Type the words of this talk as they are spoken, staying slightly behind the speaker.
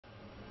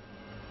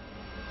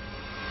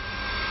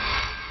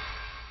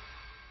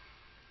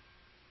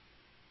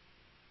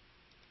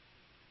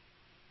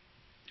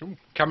Ooh,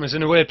 camera's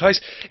in a weird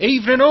place.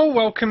 Evening all,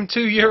 welcome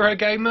to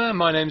Eurogamer.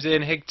 My name's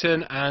Ian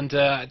Higton, and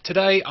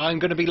today I'm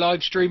going to be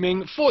live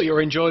streaming for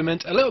your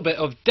enjoyment a little bit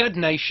of Dead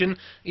Nation,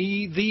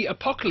 the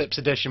Apocalypse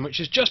Edition, which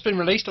has just been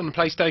released on the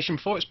PlayStation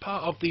 4. It's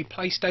part of the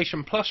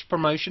PlayStation Plus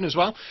promotion as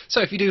well.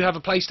 So if you do have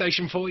a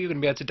PlayStation 4, you're going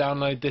to be able to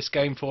download this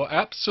game for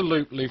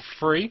absolutely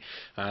free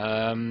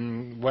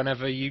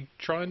whenever you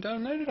try and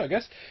download it, I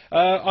guess.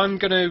 I'm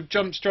going to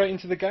jump straight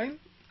into the game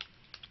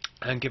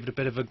and give it a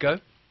bit of a go.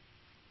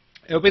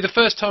 It'll be the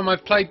first time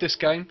I've played this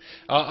game.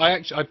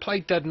 I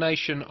played Dead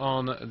Nation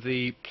on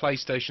the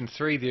PlayStation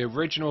 3, the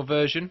original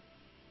version,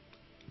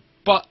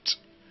 but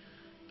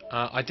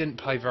I didn't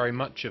play very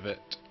much of it.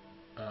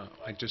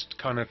 I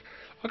kind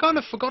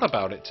of forgot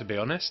about it, to be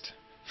honest.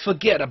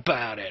 Forget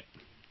about it.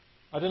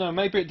 I don't know.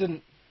 Maybe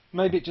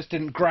it just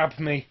didn't grab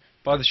me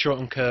by the short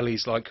and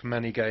curlies like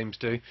many games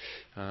do.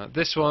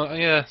 This one,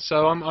 yeah.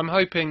 So I'm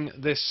hoping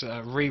this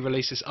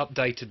re-release, this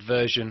updated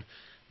version,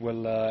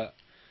 will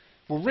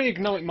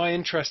reignite my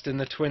interest in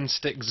the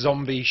twin-stick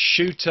zombie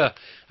shooter.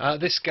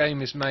 This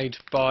game is made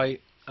by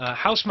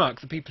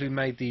Housemarque, the people who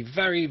made the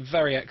very,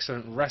 very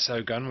excellent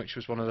Resogun, which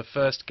was one of the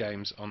first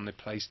games on the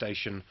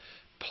PlayStation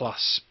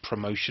Plus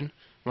promotion.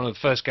 One of the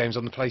first games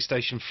on the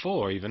PlayStation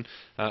 4 even,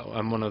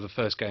 and one of the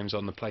first games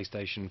on the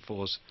PlayStation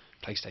 4's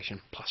PlayStation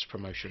Plus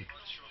promotion.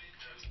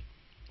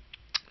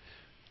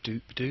 I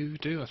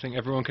think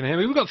everyone can hear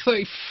me. We've got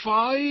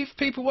 35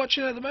 people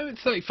watching at the moment.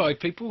 35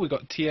 people. We've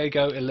got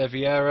Diego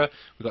Oliveira.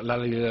 We've got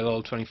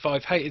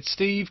Lally25. Hated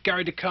Steve.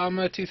 Gary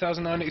DeCarma.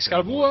 2009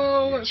 Excalibur.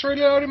 Whoa, that's really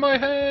loud in my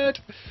head.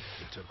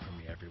 It took from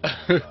me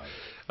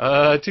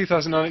everyone.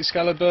 2009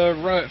 Excalibur.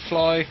 Riot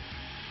Fly.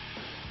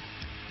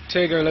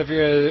 Diego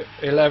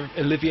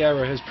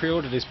Oliveira has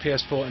pre-ordered his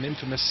PS4 and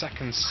Infamous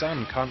Second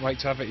Son. Can't wait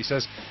to have it, he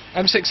says.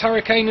 M6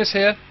 Hurricane is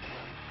here.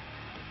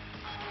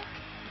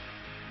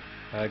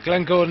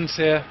 Glenn Gordon's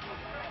here.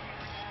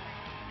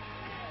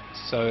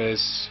 So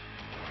is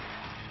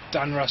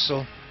Dan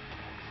Russell.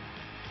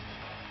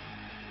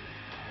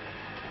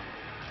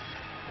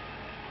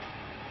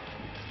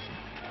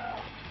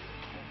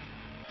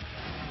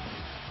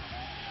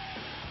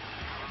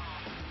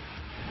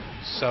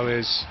 So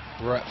is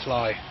Ret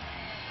Fly.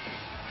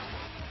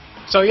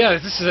 So yeah,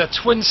 this is a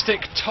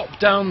twin-stick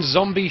top-down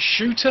zombie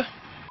shooter.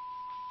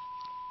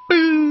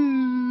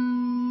 Boo!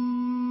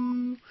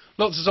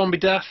 Lots of zombie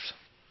death.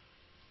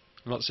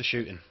 Lots of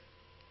shooting.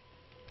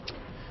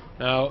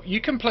 Now, you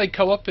can play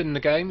co-op in the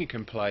game, you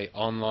can play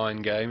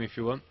online game if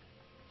you want.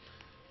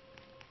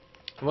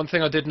 One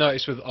thing I did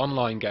notice with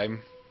online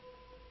game...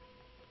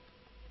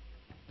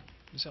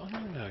 Is it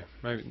online? No.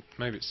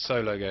 Maybe it's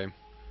solo game.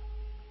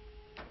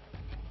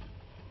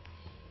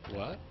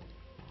 What?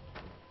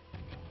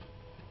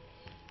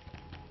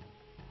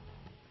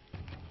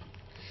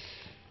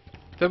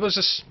 There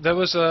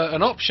was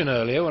an option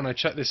earlier, when I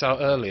checked this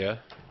out earlier,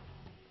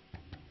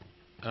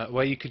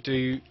 where you could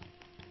do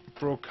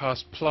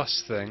Broadcast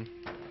Plus thing,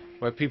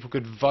 where people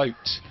could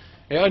vote.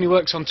 It only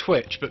works on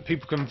Twitch, but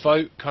people can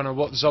vote kind of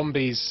what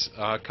zombies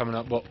are coming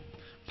up, what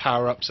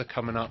power-ups are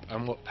coming up,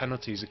 and what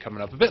penalties are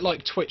coming up. A bit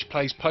like Twitch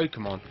plays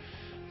Pokemon,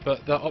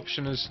 but that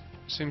option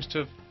seems to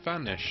have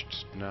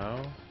vanished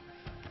now.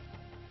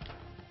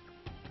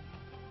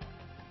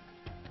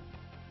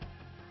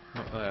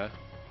 Not there.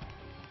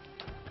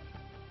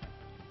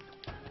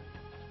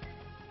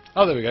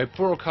 Oh, there we go,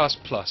 Broadcast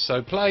Plus.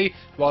 So play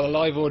while a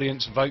live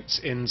audience votes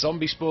in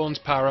zombie spawns,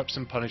 power-ups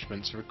and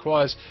punishments. It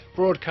requires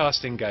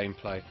broadcasting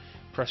gameplay.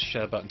 Press the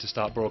share button to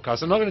start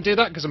broadcast. I'm not going to do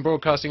that because I'm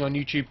broadcasting on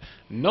YouTube,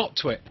 not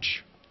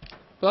Twitch.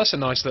 But that's a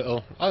nice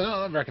little...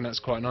 I reckon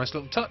that's quite a nice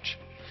little touch.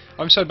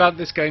 I'm so bad at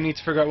this game, need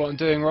to figure out what I'm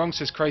doing wrong,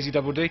 says Crazy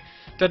Double D.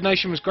 Dead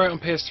Nation was great on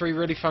PS3,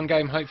 really fun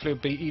game. Hopefully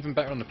it'll be even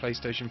better on the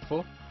PlayStation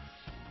 4.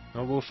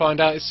 Well, we'll find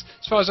out. As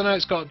far as I know,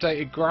 it's got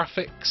updated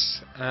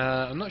graphics.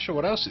 I'm not sure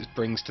what else it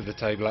brings to the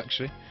table,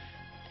 actually.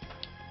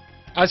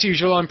 As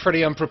usual, I'm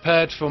pretty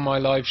unprepared for my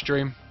live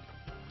stream.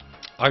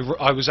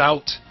 I was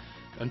out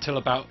until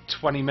about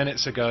 20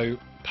 minutes ago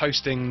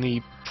posting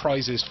the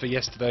prizes for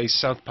yesterday's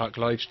South Park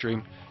live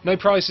stream. No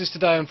prizes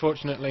today,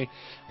 unfortunately,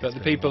 but the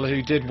people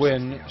who did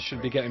win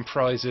should be getting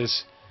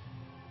prizes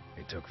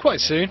quite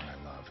soon.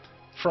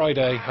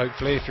 Friday,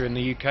 hopefully, if you're in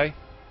the UK.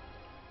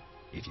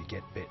 If you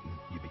get bitten,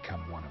 you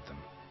become one of them.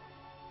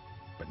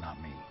 But not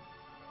me.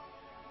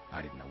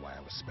 I didn't know why I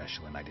was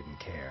special and I didn't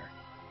care.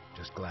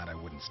 Just glad I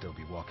wouldn't still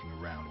be walking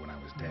around when I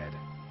was dead.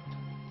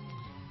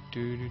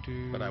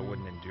 But I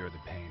wouldn't endure the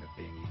pain of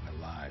being eaten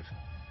alive.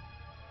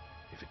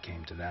 If it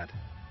came to that,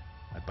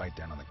 I'd bite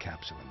down on the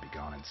capsule and be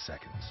gone in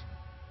seconds.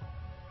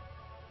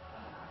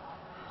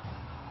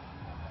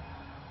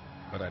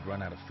 But I'd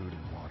run out of food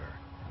and water,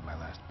 and my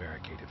last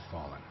barricade had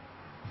fallen.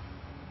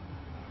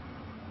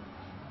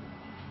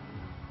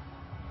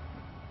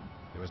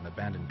 There was an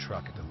abandoned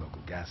truck at the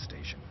local gas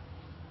station.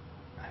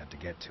 I had to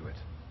get to it.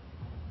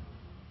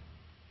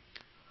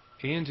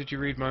 Ian, did you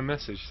read my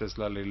message? Says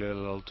Lally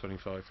Little Old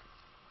 25.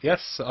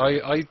 Yes,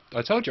 I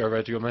told you I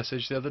read your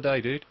message the other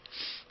day, dude.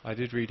 I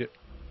did read it.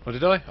 Or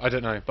did I? I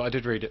don't know, but I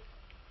did read it.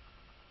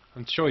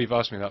 I'm sure you've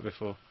asked me that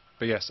before.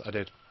 But yes, I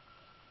did.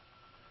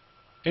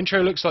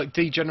 Intro looks like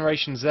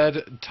D-Generation Z.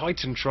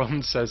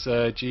 Titantron, says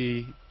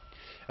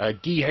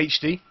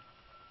GHD.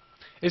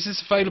 Is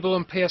this available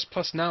on PS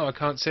Plus now? I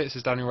can't see it,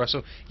 says Daniel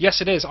Russell.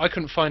 Yes, it is. I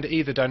couldn't find it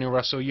either, Daniel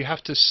Russell. You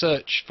have to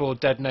search for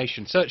Dead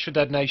Nation. Search for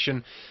Dead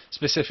Nation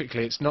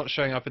specifically. It's not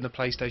showing up in the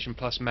PlayStation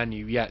Plus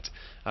menu yet.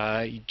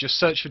 You just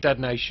search for Dead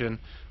Nation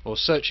or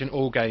search in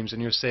all games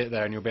and you'll see it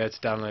there and you'll be able to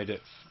download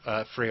it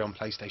free on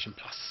PlayStation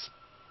Plus.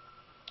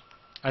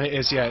 And it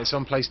is, yeah, it's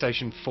on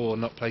PlayStation 4,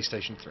 not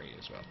PlayStation 3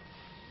 as well.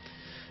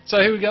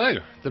 So here we go.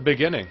 The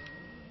beginning.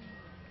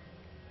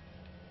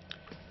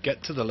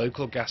 Get to the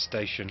local gas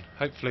station.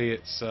 Hopefully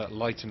it's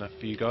light enough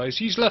for you guys.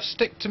 Use left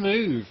stick to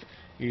move.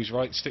 Use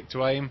right stick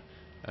to aim.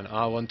 And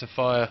R1 to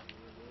fire.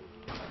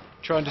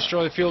 Try and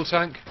destroy the fuel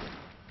tank.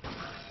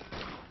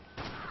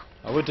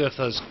 I wonder if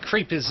those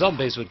creepy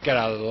zombies would get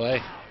out of the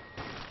way.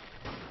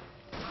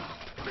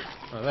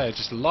 Oh, they're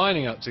just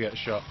lining up to get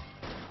shot.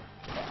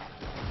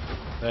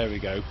 There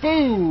we go.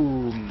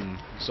 Boom!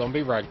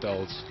 Zombie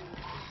ragdolls.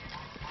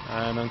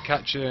 And I'm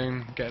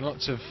getting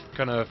lots of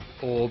kind of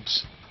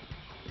orbs.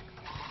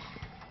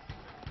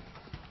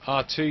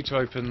 R2 to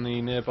open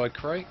the nearby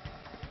crate.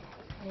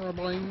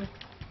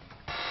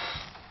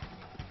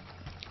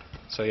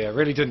 So yeah,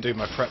 really didn't do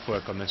my prep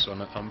work on this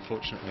one,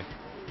 unfortunately.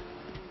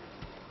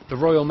 The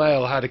Royal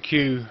Mail had a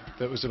queue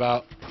that was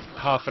about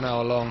half an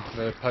hour long,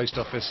 the post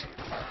office.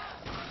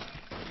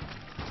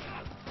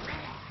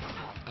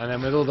 And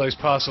then with all those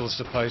parcels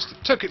to post, it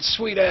took its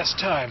sweet ass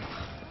time.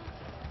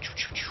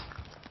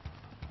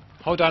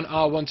 Hold down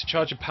R1 to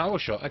charge a power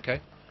shot, okay.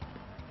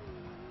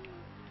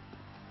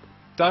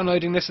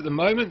 Downloading this at the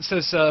moment,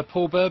 says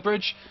Paul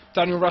Burbridge.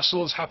 Daniel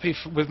Russell is happy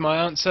with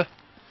my answer.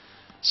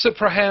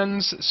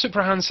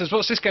 Suprahans says,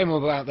 what's this game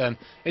all about then?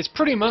 It's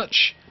pretty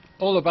much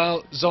all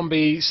about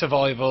zombie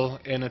survival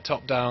in a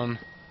top-down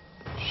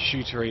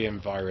shootery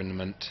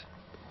environment.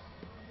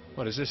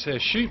 What is this here?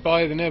 Shoot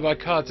by the nearby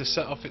car to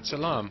set off its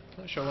alarm.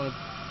 Not sure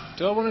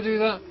do I want to do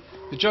that?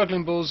 The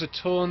juggling balls are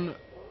torn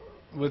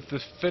with the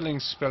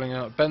fillings spilling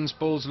out. Ben's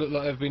balls look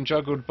like they've been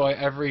juggled by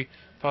every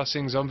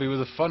passing zombie with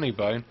a funny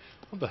bone.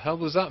 What the hell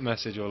was that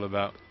message all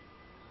about?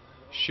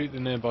 Shoot the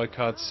nearby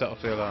car to set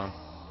off the alarm.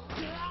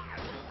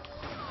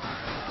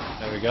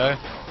 There we go.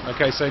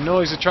 Okay, so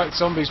noise attracts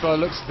zombies by the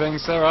looks of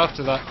things. They're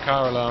after that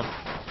car alarm.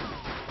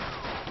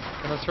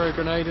 Can I throw a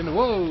grenade in?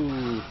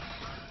 Whoa!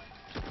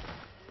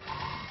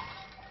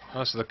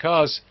 Oh, so the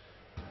cars,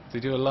 they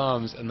do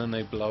alarms and then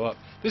they blow up.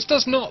 This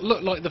does not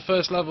look like the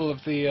first level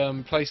of the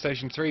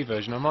PlayStation 3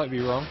 version. I might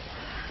be wrong.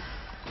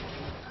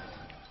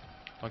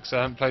 Like I said,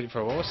 I haven't played it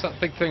for a while. What's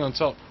that big thing on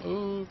top?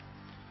 Ooh.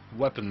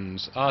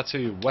 Weapons.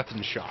 R2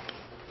 weapon shop.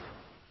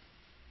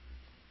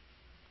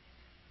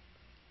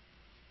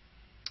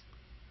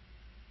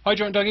 Hi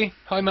Drunk Dougie.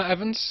 Hi Matt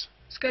Evans.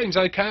 This game's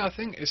okay, I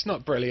think. It's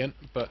not brilliant,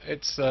 but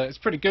it's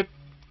pretty good.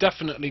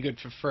 Definitely good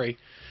for free.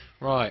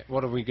 Right,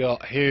 what have we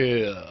got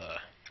here?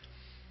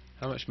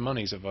 How much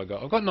monies have I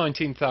got? I've got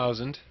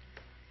 19,000.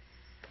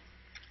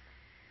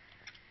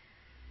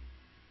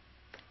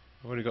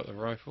 I've already got the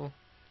rifle.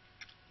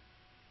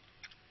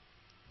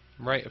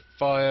 Rate of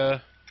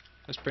fire.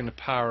 Let's bring the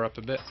power up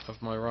a bit of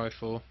my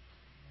rifle.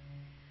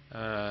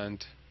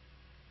 And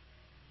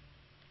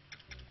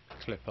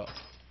clip up.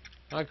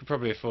 I could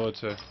probably afford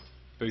to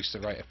boost the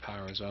rate of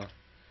power as well.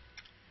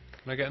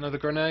 Can I get another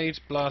grenade?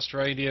 Blast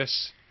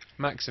radius.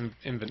 Max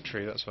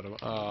inventory, that's what I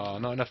want. Ah,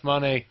 not enough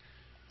money.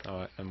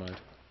 Alright, never mind.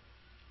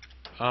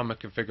 Armour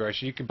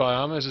configuration. You can buy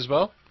armours as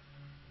well.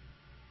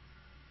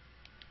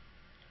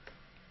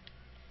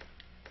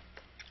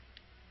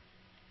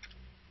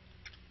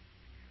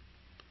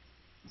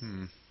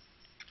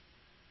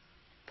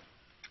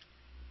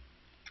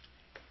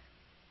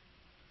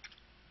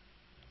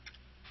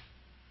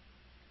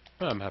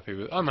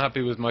 I'm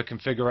happy with my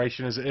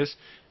configuration as it is.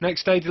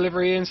 Next day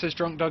delivery in, says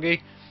Drunk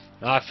Doggy.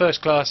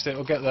 First class.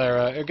 It'll get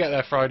there. It'll get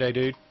there Friday,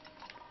 dude.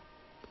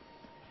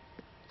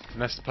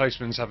 Unless the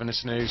postman's having a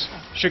snooze,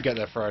 should get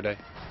there Friday.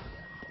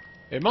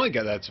 It might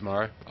get there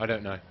tomorrow. I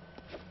don't know.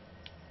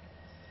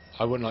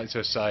 I wouldn't like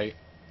to say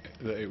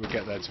that it would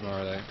get there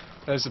tomorrow though.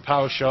 There's the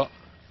power shot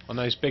on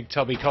those big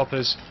tubby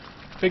coppers.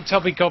 Big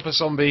tubby copper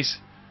zombies.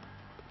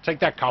 Take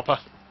that, copper.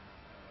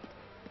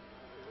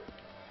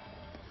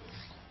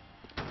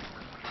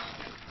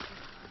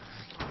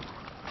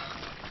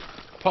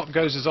 Pop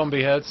goes the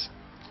zombie heads.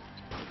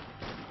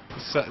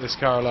 Let's set this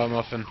car alarm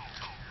off and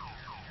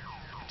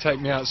take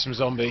me out some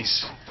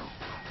zombies.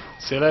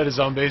 See you later,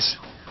 zombies.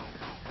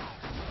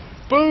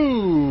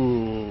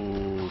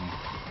 Boom!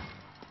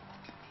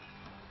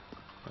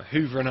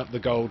 Hoovering up the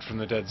gold from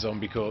the dead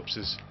zombie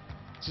corpses.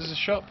 Is this a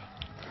shop?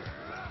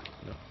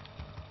 No. It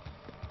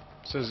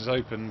says it's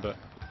open, but...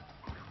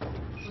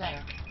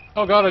 There.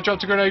 Oh god, I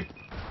dropped a grenade!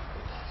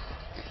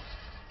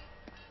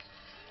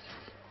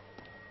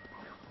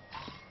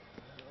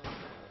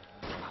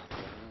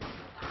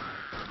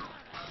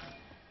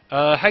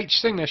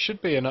 H-Thing, there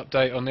should be an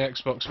update on the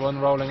Xbox One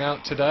rolling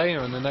out today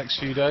or in the next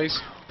few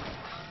days.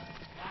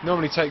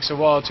 Normally takes a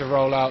while to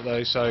roll out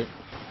though, so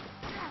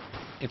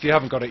If you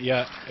haven't got it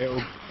yet,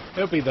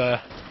 it'll be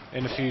there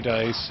in a few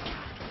days.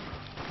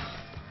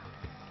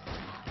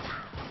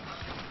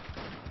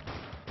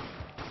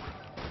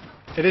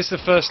 It is the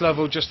first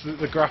level, just that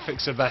the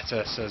graphics are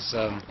better, says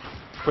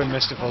Quinn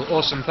Mystical.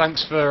 Awesome,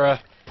 thanks for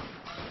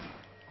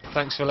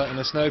letting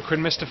us know,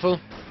 Quinn Mystical.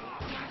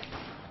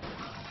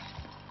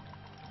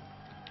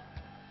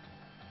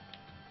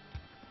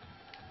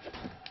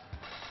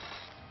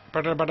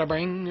 Bada bada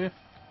bing.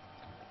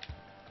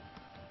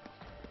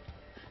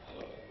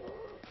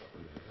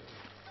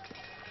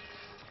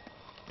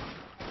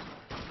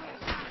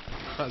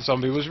 That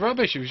zombie was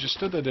rubbish, he was just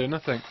stood there doing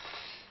nothing.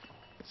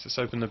 Let's just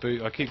open the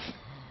boot.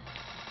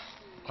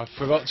 I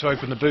forgot to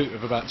open the boot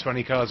of about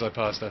 20 cars I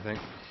passed, I think.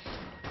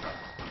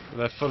 But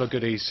they're full of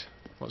goodies.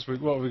 What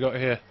have we got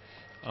here?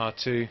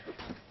 R2.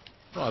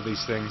 What are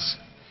these things?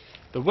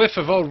 The whiff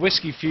of old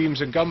whiskey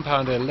fumes and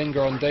gunpowder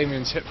linger on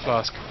Damien's hip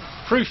flask.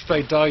 Proof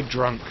they died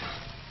drunk.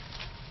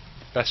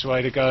 Best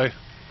way to go.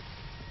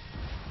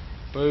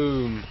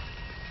 Boom.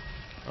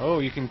 Oh,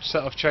 you can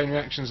set off chain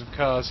reactions of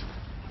cars.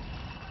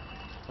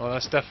 Well,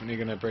 that's definitely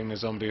going to bring the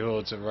zombie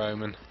hordes of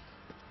Roman.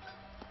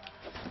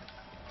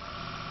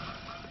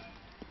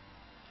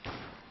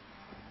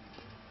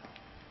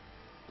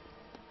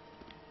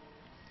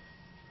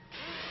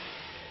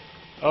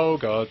 Oh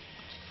god,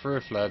 threw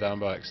a flare down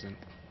by accident.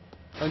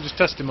 I'm just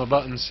testing my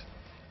buttons.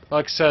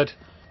 Like I said,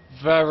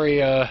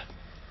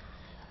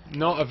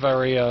 not a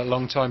very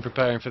long time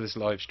preparing for this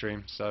live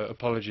stream, so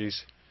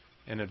apologies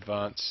in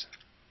advance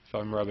if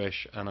I'm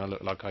rubbish and I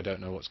look like I don't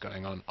know what's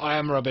going on. I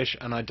am rubbish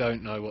and I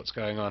don't know what's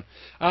going on.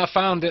 I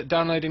found it,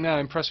 downloading now.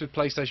 Impressed with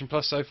PlayStation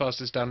Plus so far,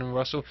 says Daniel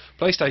Russell.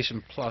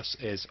 PlayStation Plus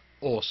is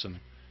awesome.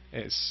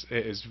 It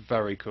is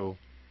very cool.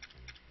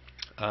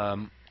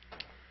 I'm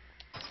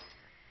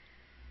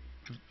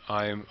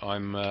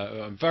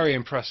very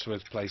impressed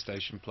with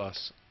PlayStation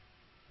Plus.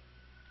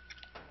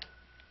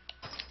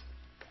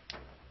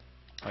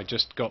 I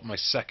just got my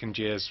second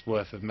year's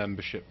worth of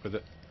membership with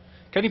it.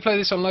 Can you play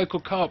this on local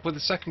co-op with a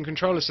second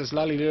controller, says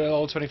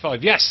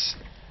Lally25. Yes!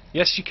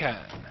 Yes you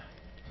can.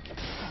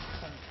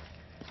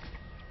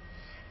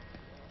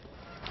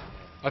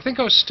 I think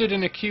I was stood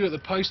in a queue at the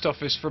post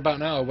office for about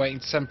an hour waiting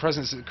to send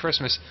presents at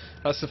Christmas.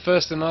 That's the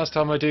first and last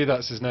time I do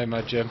that, says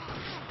Nomad Jim.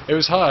 It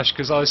was harsh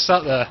because I was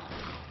sat there.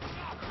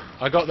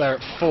 I got there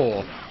at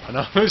 4 and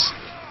I was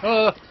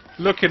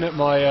looking at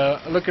my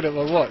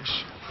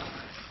watch.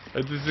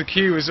 The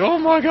queue was, oh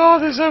my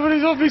god, there's so many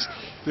zombies.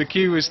 The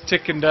queue was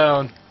ticking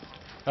down.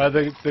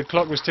 The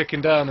clock was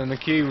ticking down and the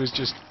queue was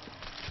just...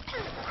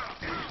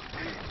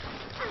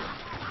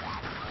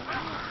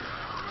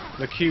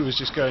 The queue was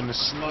just going the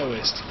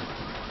slowest.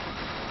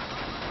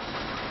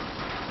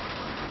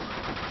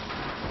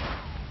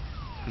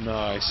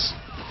 Nice.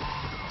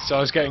 So I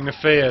was getting the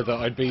fear that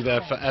I'd be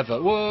there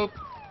forever. Whoa!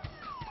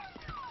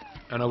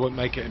 And I wouldn't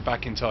make it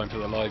back in time for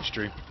the live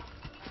stream.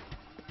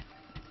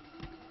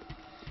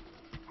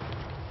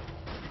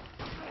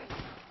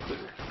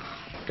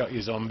 Got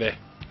your zombie.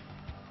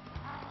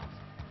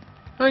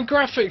 I mean,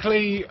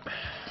 graphically,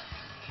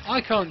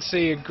 I can't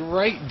see a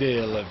great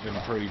deal of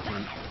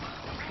improvement.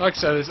 Like I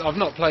said, I've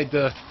not played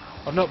the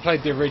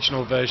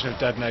original version of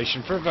Dead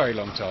Nation for a very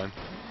long time,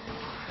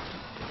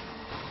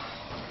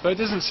 but it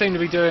doesn't seem to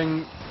be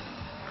doing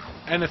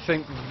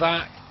anything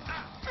that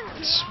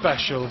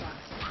special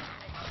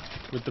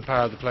with the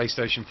power of the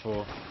PlayStation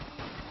 4.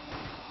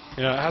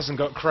 You know, it hasn't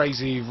got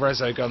crazy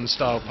Resogun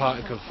style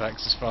particle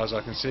effects as far as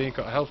I can see.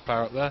 Got a health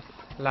power up there.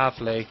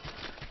 Lovely.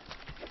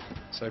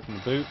 Let's open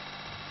the boot.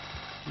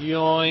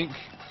 Yoink.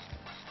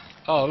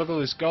 Oh, look at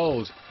all this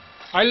gold.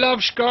 I love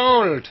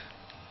gold!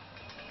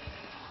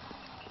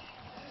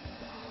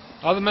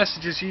 Are the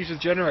messages usually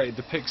generated?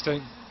 The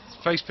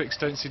face pics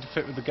don't seem to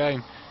fit with the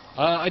game.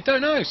 I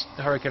don't know,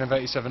 Hurricane of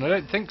 87. I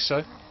don't think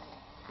so.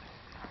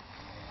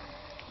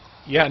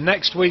 Yeah,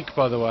 next week,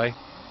 by the way,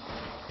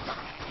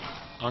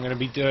 I'm going to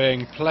be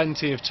doing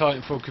plenty of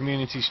Titanfall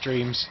community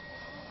streams.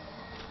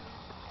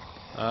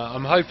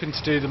 I'm hoping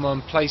to do them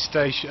on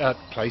PlayStation.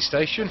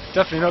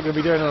 Definitely not going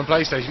to be doing them on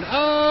PlayStation.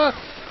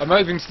 I'm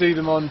hoping to do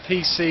them on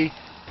PC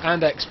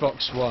and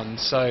Xbox One,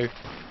 so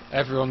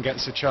everyone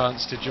gets a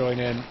chance to join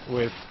in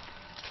with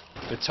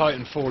the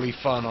Titanfall-y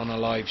fun on a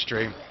live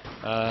stream.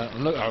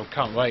 Oh,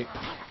 can't wait.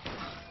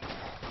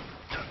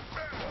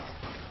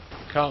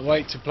 Can't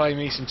wait to play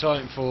me some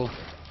Titanfall.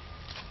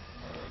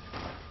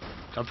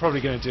 I'm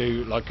probably going to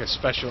do like a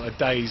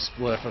day's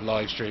worth of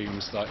live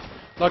streams, like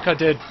I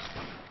did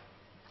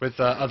with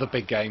other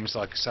big games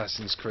like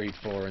Assassin's Creed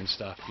 4 and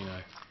stuff. You know,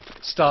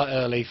 start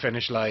early,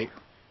 finish late,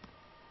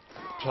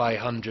 play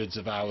hundreds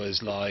of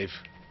hours live.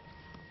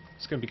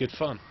 It's going to be good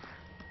fun.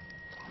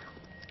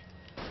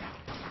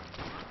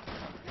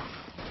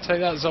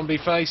 Take that, zombie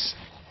face.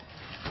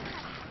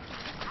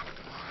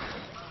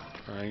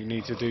 You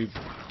need to do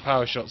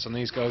power shots on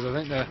these guys. I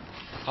think they're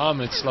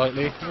armoured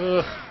slightly.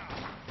 Ugh.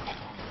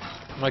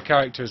 My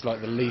character is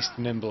like the least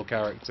nimble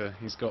character.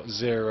 He's got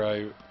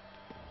 0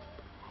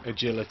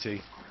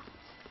 agility.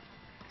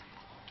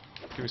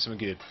 Give me something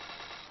good.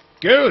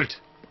 Good!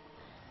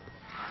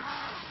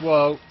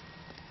 Whoa.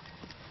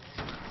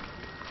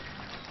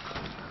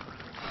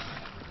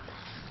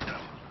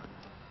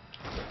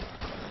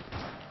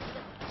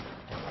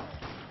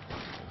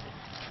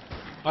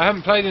 I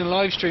haven't played in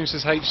live stream,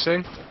 says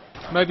H-Sing.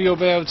 Maybe you'll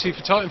be able to for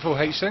Titanfall,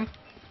 H-Sing.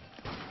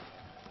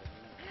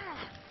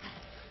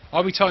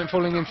 I'll be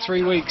Titanfalling in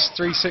 3 weeks,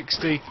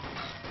 360,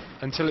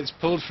 until it's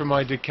pulled from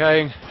my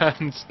decaying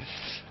hands.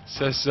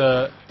 Says,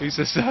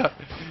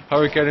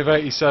 Hurricane of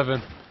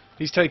 87.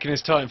 He's taking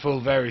his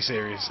Titanfall very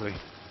seriously.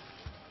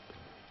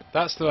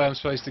 That's the way I'm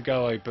supposed to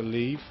go, I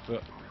believe,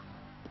 but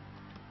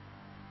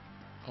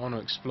I want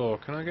to explore.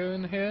 Can I go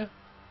in here?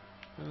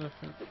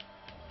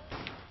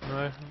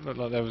 No, looked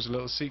like there was a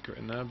little secret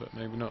in there, but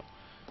maybe not.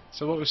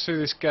 So what was through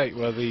this gate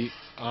where the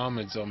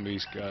armoured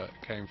zombies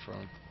came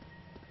from?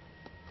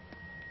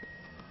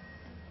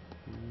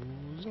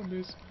 Ooh,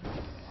 zombies.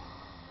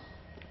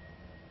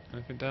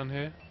 Anything down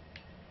here?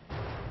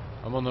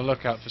 I'm on the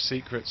lookout for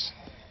secrets.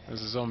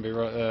 There's a zombie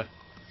right there.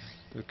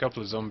 There's a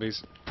couple of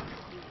zombies.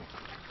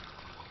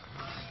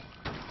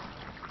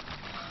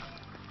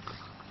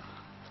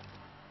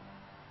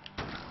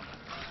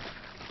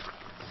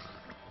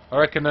 I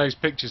reckon those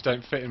pictures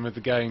don't fit in with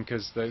the game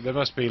because there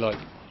must be like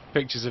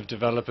pictures of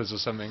developers or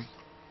something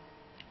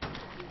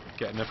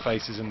getting their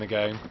faces in the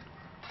game.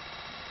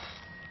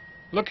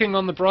 Looking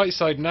on the bright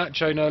side,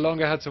 Nacho no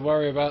longer had to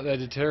worry about their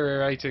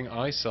deteriorating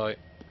eyesight.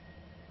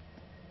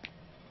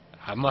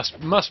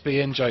 Must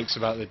be in-jokes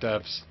about the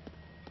devs.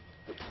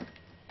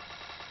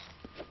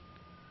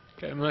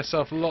 Getting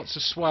myself lots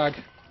of swag.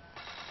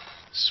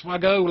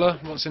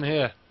 Swagola. What's in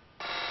here?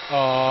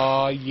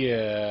 Ah,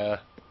 yeah.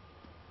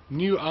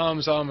 New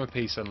arms armor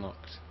piece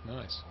unlocked.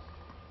 Nice.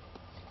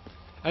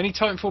 Any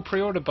Titanfall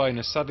pre-order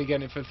bonus? Sadly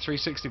getting it for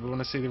 360, but want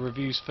to see the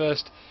reviews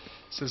first.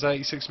 Says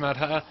 86 Mad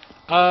Hatter.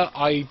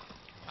 I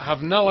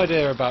have no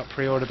idea about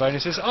pre-order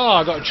bonuses. Oh,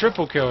 I got a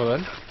triple kill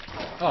then.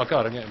 Oh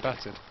god, I'm getting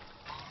battered.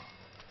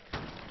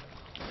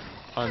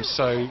 I'm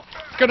so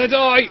gonna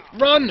die!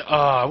 Run!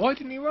 Ah, why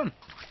didn't he run?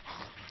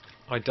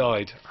 I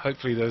died.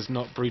 Hopefully there's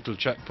not brutal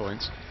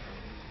checkpoints.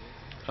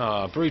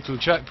 Ah, brutal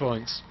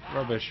checkpoints.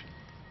 Rubbish.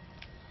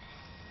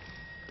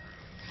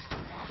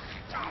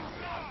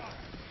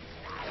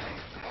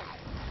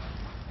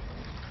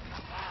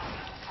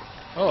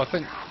 Oh, I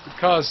think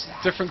the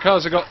different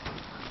cars have got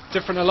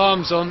different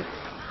alarms on.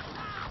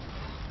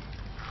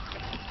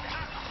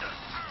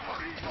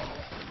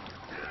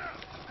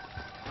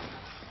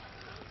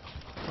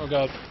 Oh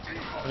god,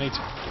 I need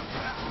to...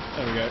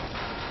 There we go.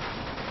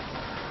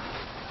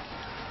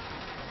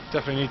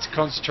 Definitely need to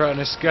concentrate on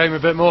this game a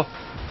bit more.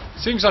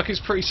 Seems like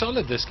it's pretty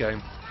solid, this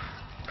game.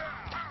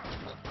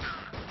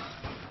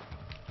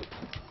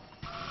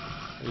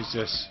 Who's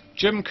this?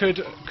 Jim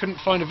couldn't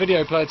find a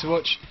video player to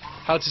watch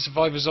How to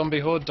Survive a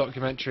Zombie Horde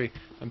documentary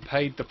and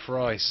paid the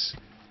price.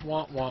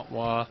 Wah wah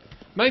wah.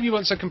 Maybe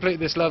once I complete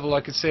this level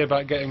I could see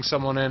about getting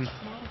someone in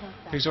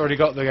who's already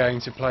got the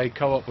game to play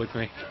co-op with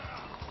me.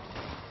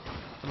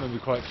 That would be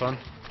quite fun.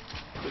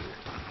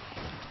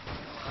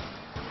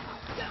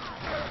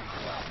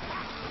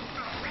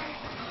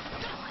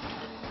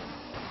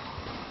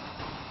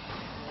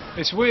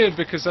 It's weird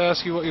because they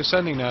ask you what you're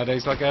sending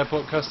nowadays, like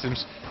airport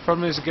customs.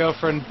 Problem is, a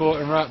girlfriend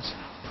bought and wrapped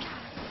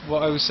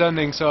what I was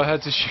sending, so I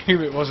had to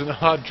assume it wasn't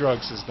hard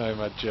drugs, says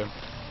Nomad Jim.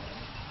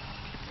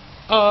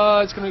 Ah,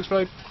 it's going to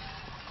explode.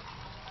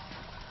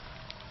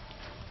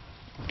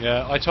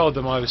 Yeah, I told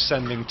them I was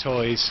sending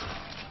toys.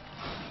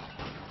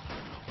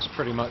 That's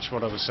pretty much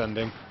what I was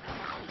sending.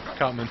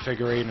 Cartman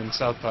figurine and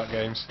South Park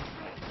games.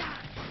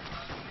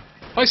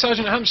 Hi,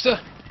 Sergeant Hamster!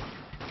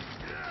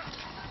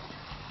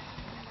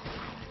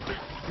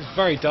 It's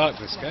very dark,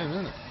 this game,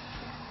 isn't it?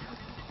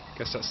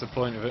 Guess that's the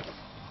point of it.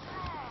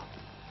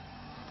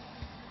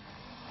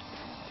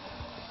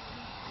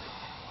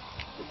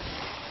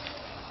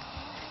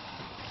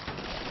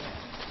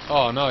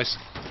 Oh, nice.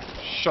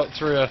 Shot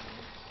through a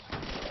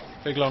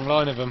big long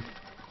line of them.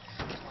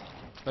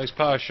 Those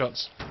power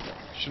shots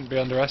shouldn't be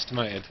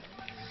underestimated.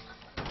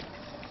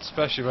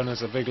 Especially when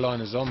there's a big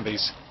line of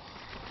zombies.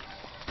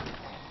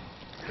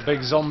 A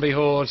big zombie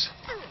horde.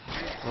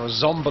 Or a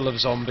zomble of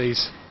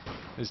zombies,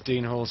 as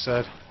Dean Hall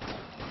said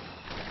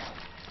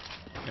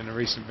in a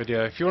recent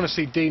video. If you want to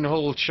see Dean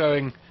Hall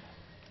showing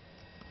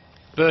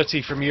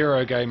Bertie from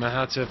Eurogamer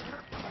how to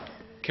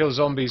kill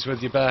zombies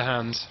with your bare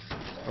hands,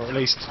 or at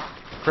least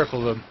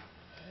cripple them,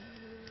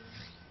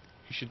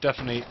 you should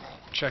definitely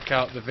check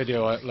out the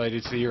video I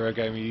uploaded to the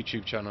Eurogamer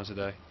YouTube channel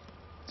today.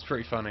 It's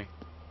pretty funny.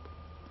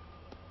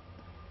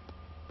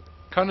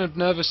 Kind of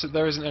nervous that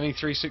there isn't any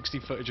 360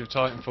 footage of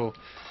Titanfall.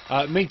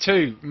 Me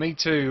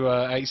too,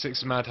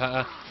 86 Mad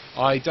Hatter.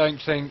 I don't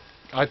think...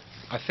 I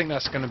think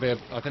that's going to be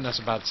I think that's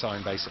a bad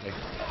sign, basically.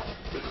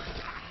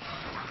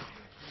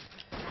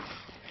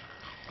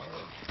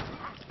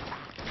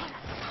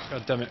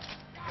 God damn it.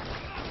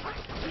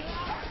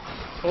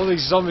 All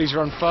these zombies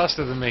run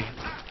faster than me.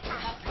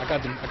 I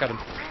got him, I got him.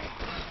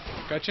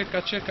 Gotcha,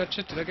 gotcha,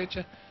 gotcha. Did I get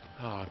you?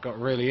 Oh, I got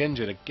really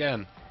injured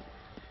again.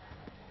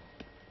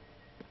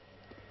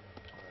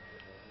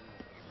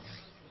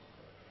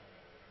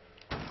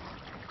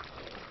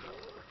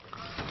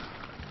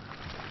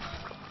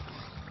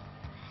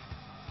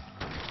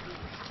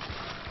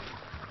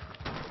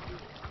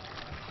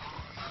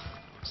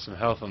 Some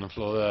health on the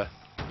floor there.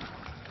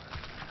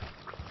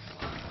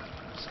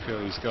 Let's kill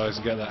these guys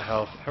and get that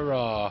health.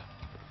 Hurrah!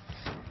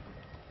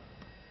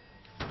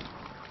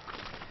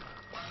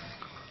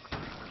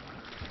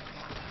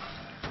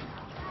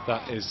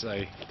 That is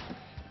a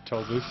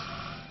toll booth.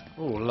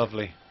 Oh,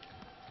 lovely.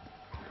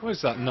 What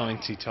is that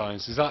 90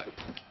 times? Is that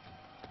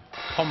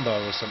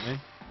combo or something?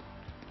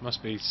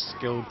 Must be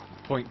skilled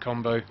point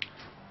combo.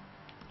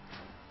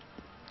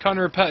 Kind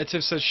of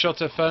repetitive, says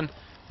Shotter Fun.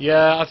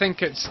 Yeah, I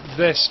think it's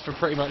this for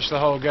pretty much the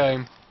whole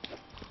game.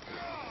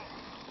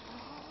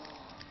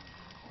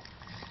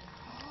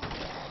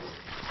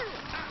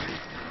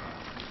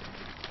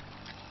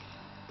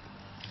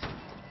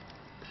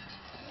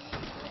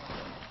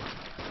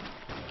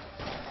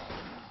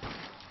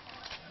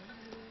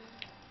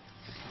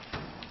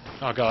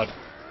 Oh god.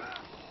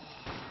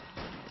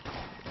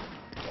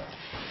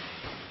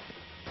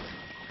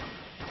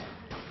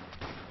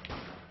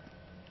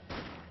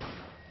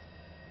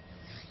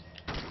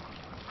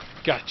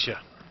 Gotcha.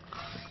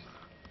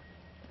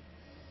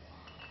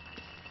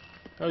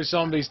 Those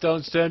zombies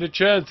don't stand a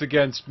chance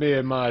against me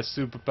and my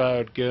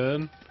superpowered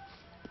gun.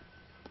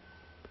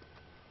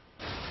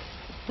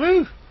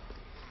 Woo!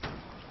 There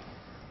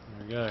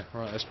we go.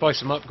 Right, let's buy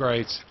some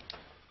upgrades.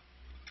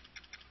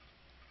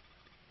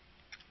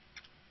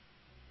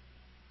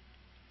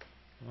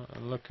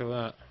 Right, look at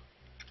that.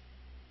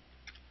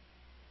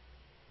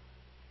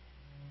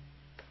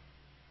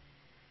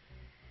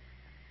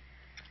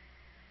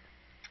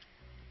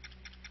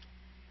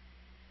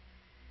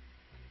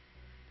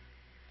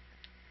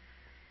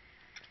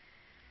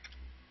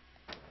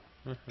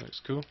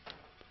 Looks cool.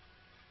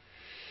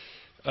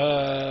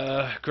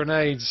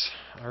 Grenades.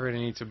 I really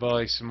need to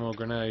buy some more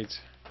grenades.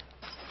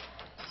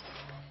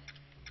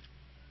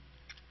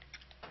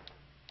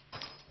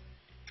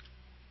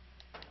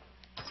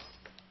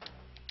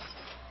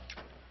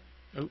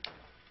 Oh.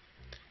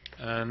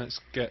 And let's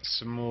get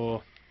some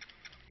more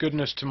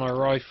goodness to my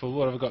rifle.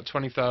 What have I got?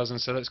 20,000,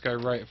 so let's go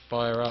rate of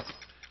fire up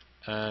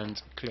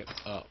and clip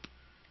up.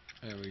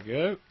 There we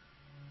go.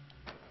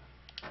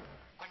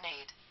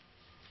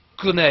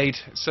 Grenade.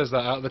 It says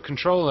that out of the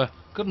controller.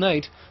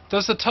 Grenade.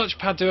 Does the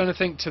touchpad do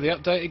anything to the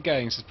updated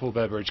game, says Paul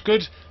Beveridge.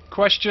 Good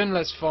question.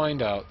 Let's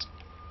find out.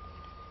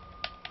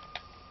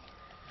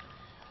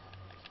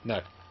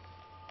 No.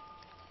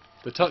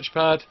 The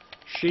touchpad,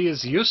 she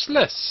is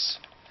useless.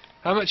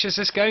 How much is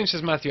this game,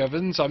 says Matthew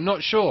Evans? I'm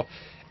not sure.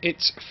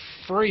 It's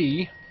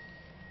free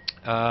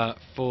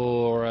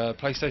for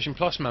PlayStation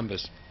Plus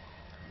members.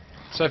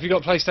 So if you've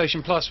got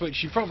PlayStation Plus,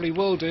 which you probably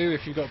will do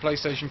if you've got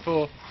PlayStation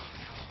 4,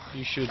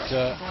 you should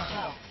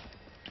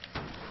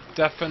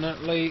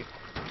definitely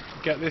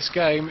get this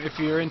game if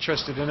you're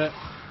interested in it.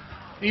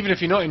 Even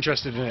if you're not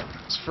interested in it,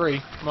 it's free.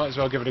 Might as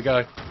well give it a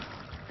go.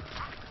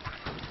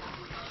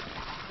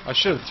 I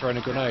should have thrown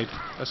a grenade.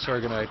 Let's throw a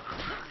grenade.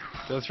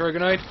 Did I throw a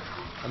grenade?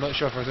 I'm not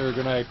sure if I threw a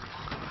grenade.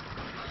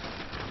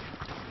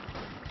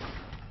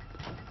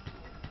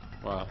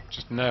 Wow,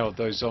 just nailed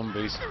those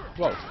zombies.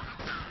 Whoa.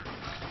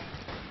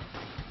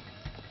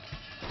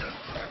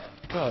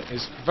 God,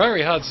 it's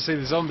very hard to see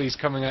the zombies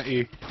coming at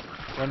you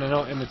when they're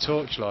not in the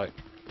torchlight.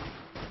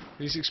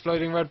 These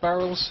exploding red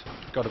barrels?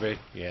 Gotta be.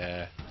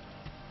 Yeah.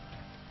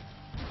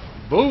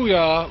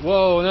 Booyah!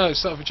 Whoa, no,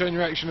 it's not for chain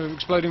reaction of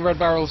exploding red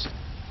barrels.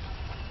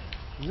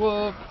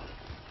 Whoa.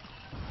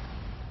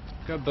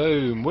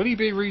 Kaboom. Will you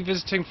be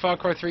revisiting Far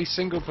Cry 3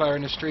 single player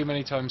in a stream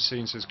anytime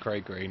soon, says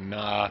Craig Green?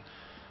 Nah.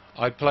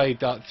 I played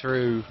that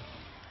through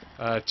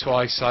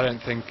twice. I don't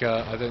think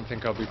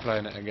I'll be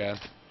playing it again.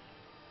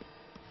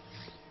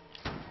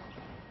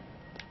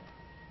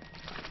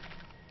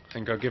 I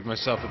think I'll give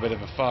myself a bit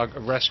of a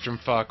rest from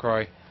Far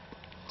Cry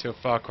till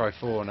Far Cry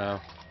 4 now,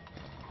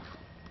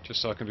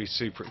 just so I can be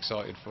super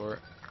excited for it.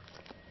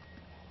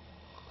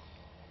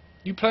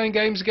 You playing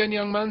games again,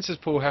 young man, says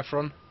Paul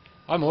Heffron.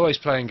 I'm always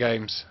playing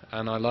games,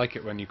 and I like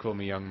it when you call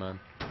me young man.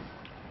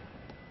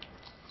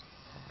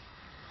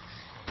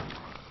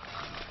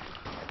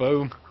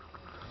 Boom.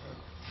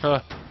 Huh.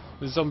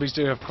 The zombies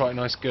do have quite a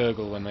nice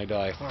gurgle when they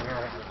die.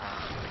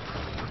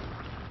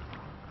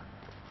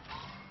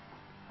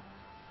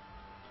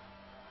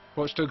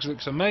 Watch Dogs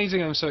looks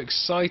amazing, I'm so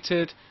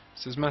excited,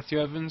 says Matthew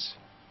Evans.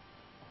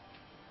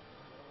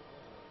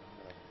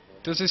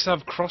 Does this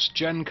have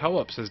cross-gen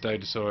co-op, says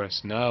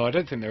Dodosaurus? No, I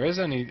don't think there is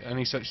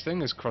any such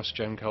thing as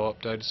cross-gen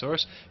co-op,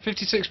 Dodosaurus.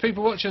 56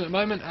 people watching at the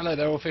moment. Hello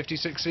there, all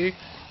 56 of you.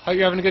 Hope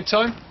you're having a good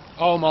time.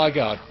 Oh my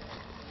god.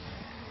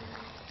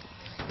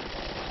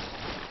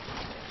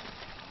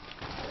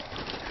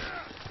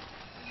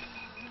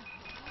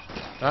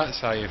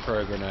 That's how you throw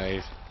a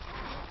grenade.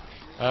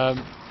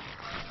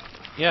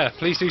 Yeah,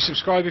 please do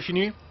subscribe if you're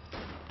new.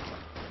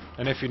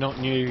 And if you're not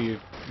new,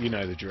 you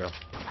know the drill.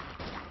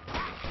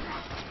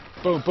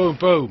 Boom, boom,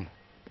 boom.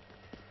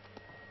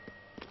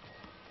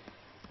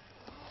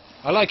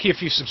 I like you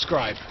if you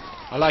subscribe.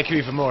 I like you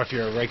even more if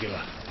you're a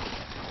regular.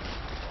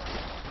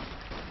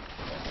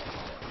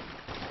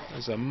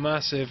 There's a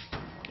massive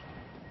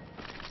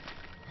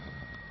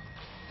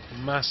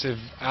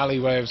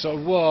alleyway of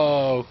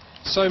whoa,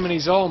 so many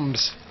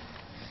zombs.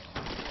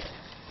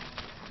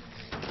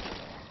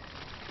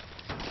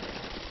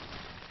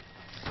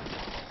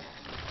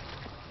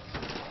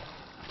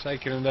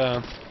 Taking them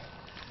down.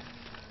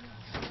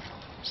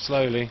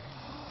 Slowly.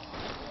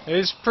 It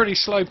is pretty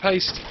slow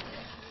paced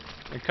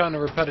and kind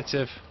of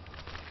repetitive.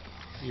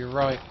 You're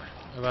right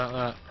about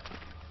that.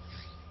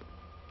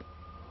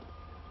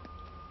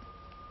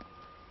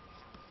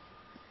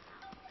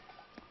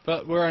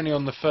 But we're only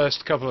on the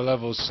first couple of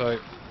levels, so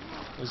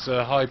there's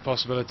a high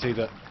possibility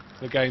that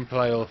the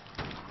gameplay will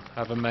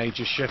have a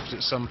major shift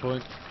at some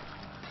point.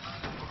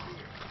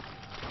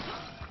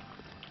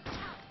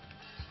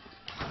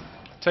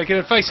 Take it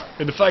in the face!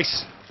 In the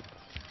face!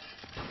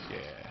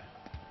 Yeah.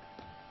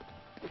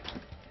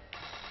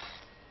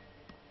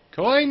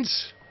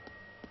 Coins!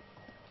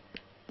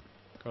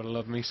 Gotta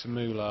love me some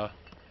moolah.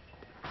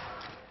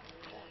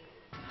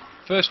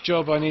 First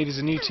job I need is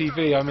a new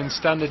TV. I'm in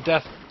standard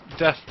def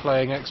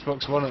playing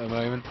Xbox One at the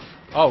moment.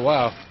 Oh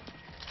wow.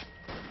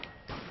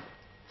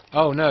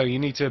 Oh no, you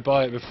need to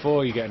buy it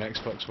before you get an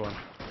Xbox One.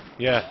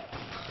 Yeah,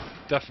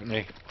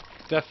 definitely.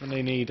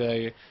 Definitely need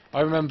a...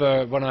 I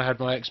remember when I had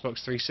my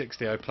Xbox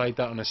 360, I played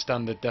that on a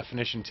standard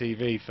definition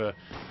TV for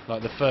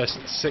like the first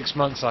 6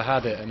 months I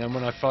had it, and then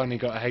when I finally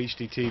got a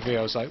HD TV,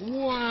 I was like,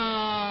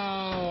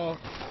 wow,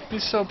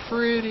 it's so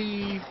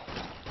pretty.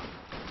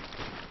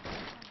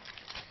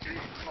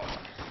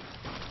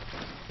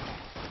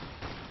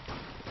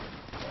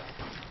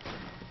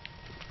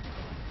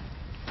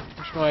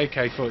 Wish my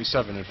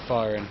AK-47 would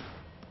fire in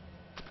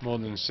more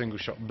than a single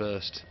shot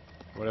burst,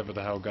 whatever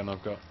the hell gun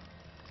I've got.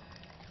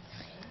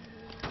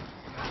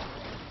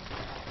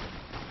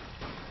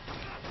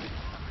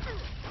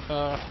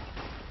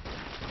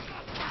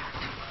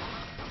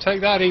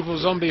 Take that, evil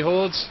zombie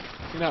hordes.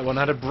 I think that one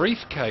had a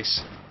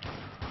briefcase.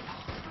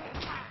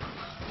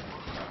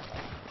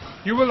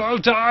 You will all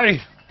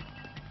die!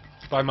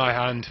 By my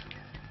hand.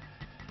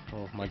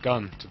 Or my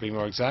gun, to be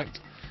more exact.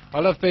 I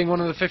love being one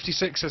of the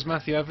 56, says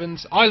Matthew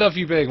Evans. I love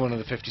you being one of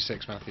the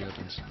 56, Matthew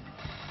Evans.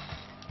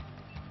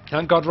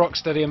 Thank God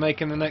Rocksteady are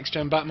making the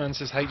next-gen Batman,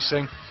 says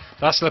H-Sing.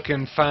 That's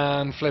looking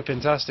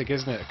fan-flippin-tastic,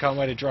 isn't it? Can't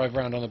wait to drive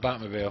around on the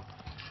Batmobile.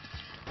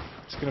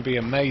 It's going to be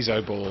a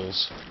mazo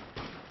balls.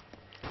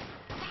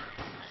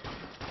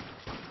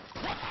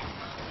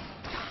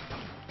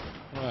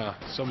 Wow,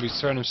 zombies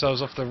throwing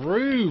themselves off the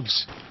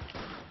roofs.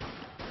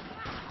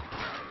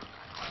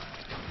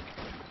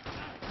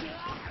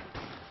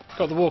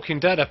 Got the Walking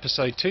Dead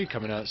episode 2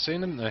 coming out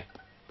soon, haven't they?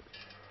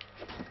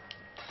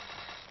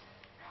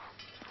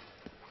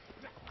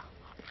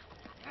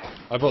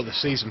 I bought the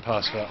season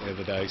pass for that the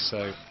other day,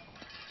 so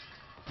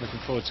looking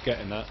forward to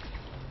getting that.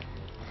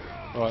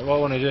 Right, what I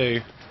want to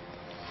do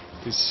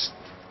is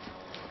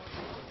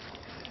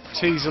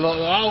tease a lot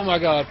of... Oh my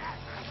god!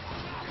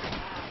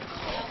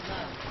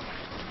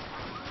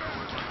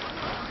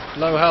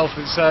 Low health,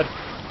 it said,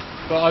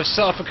 but I've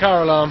set up a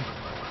car alarm.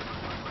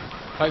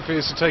 Hopefully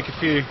this will take a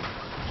few.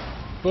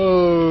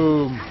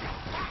 Boom!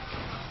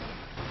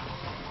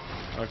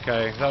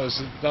 Okay, that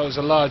was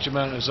a large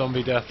amount of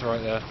zombie death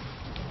right there.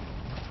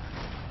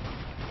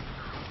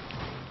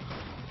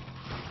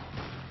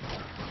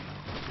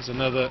 There's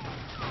another.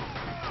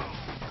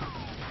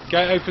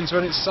 Gate opens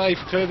when it's safe.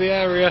 Clear the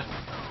area.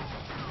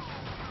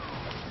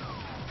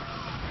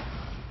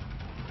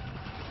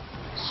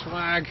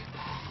 Swag.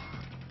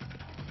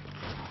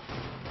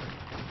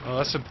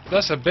 Oh,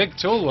 that's a big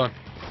tall one.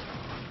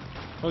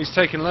 Oh, he's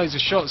taking loads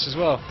of shots as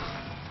well.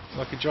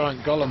 Like a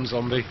giant golem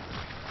zombie.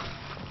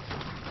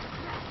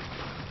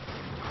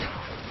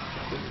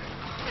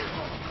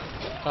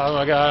 Oh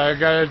my god, I'm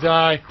gonna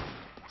die.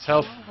 It's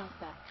health.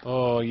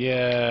 Oh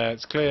yeah,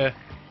 it's clear.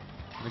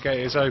 The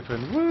gate is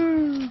open.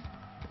 Woo!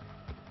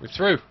 We're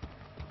through.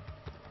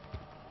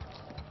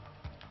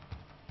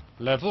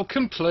 Level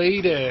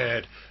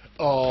completed.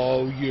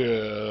 Oh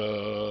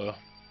yeah.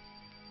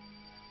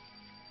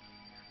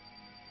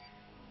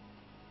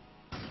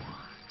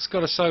 It's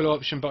got a solo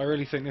option, but I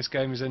really think this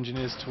game is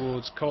engineered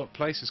towards co-op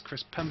play, says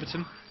Chris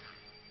Pemberton.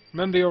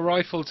 Remember your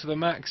rifle to the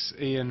max,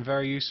 Ian,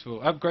 very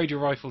useful. Upgrade your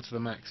rifle to the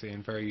max,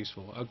 Ian, very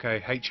useful.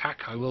 Okay,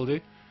 H-hack, I will do.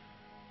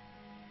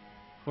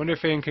 Wonder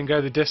if Ian can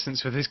go the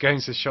distance with his game,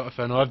 says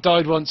Shotafern. I've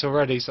died once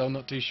already, so I'm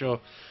not too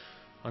sure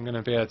I'm going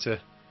to be able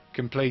to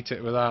complete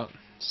it without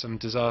some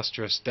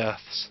disastrous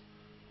deaths.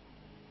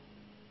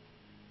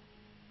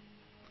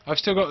 I've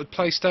still got to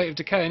play State of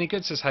Decay. Any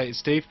good, says Hated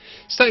Steve.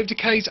 State of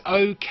Decay's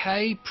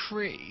okay.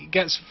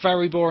 Gets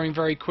very boring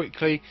very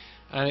quickly,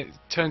 and it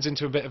turns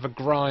into a bit of a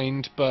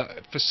grind,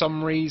 but for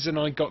some reason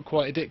I got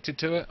quite addicted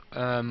to it.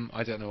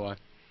 I don't know why.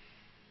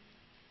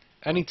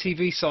 Any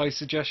TV size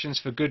suggestions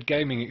for good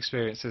gaming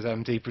experience, says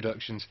MD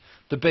Productions.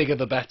 The bigger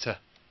the better.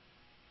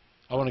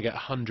 I want to get a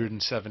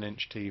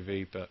 107-inch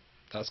TV, but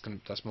that's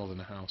more than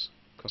a house.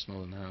 Costs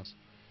more than a house.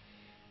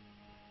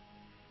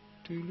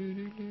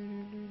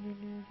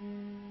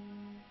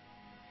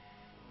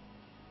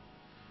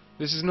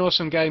 This is an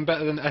awesome game,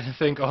 better than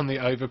anything on the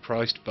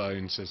overpriced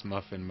bone, says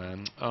Muffin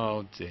Man.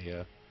 Oh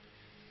dear.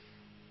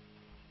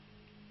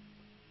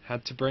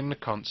 Had to bring the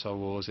console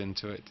wars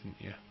into it, didn't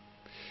you?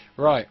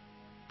 Right,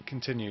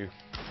 continue.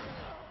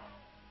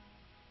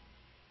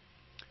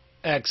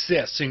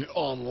 Accessing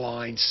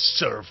online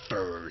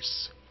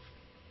servers.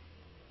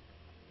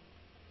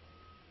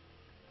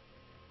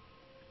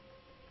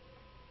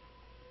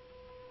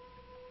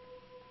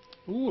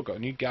 Ooh, I've got a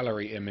new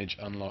gallery image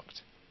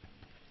unlocked.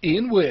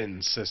 Ian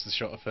wins, says the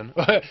Shotafan.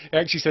 It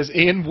actually says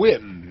Ian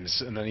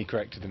Wims, and then he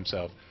corrected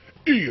himself.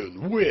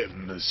 Ian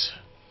Wims.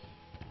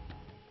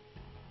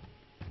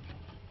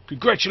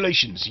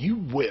 Congratulations, you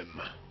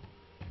whim.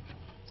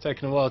 It's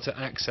taken a while to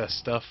access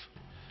stuff.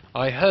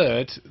 I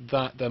heard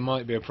that there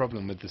might be a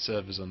problem with the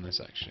servers on this,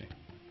 actually.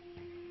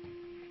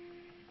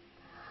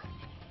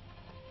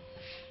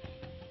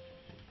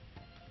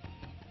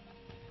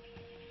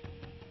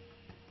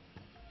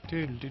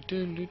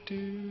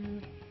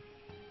 Doodle-doo-doodle-doo.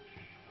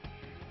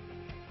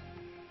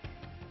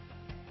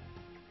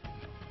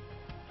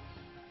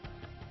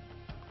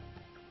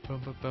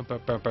 Bum, bum, bum,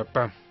 bum, bum, bum,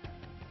 bum.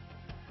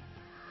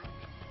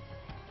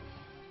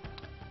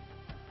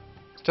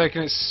 It's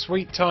taking its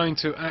sweet time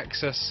to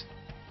access.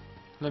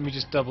 Let me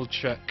just double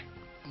check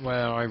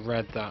where I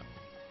read that.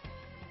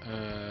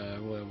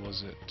 Where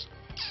was it?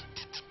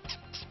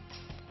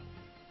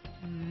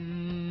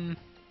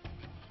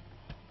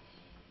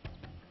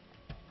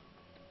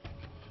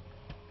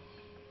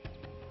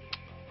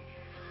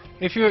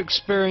 If you're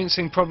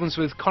experiencing problems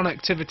with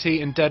connectivity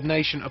in Dead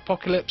Nation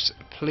Apocalypse,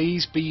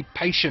 please be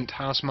patient.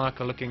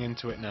 Housemark are looking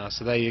into it now.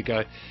 So there you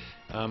go.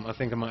 I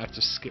think I might have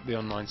to skip the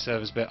online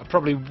servers bit. I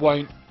probably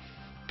won't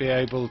be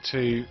able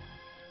to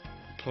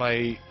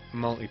play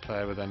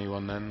multiplayer with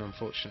anyone then,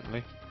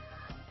 unfortunately.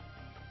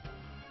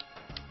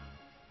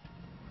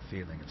 A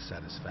feeling of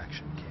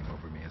satisfaction came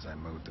over me as I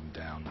mowed them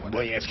down. One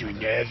Way after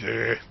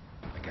another.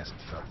 I guess it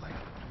felt like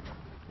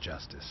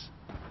justice.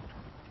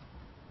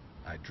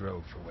 I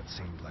drove for what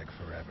seemed like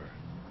forever.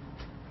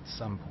 At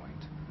some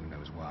point, who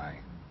knows why,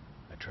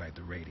 I tried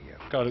the radio.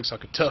 God looks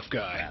like a tough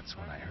guy. That's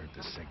when I heard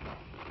the signal.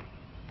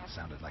 It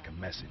sounded like a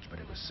message, but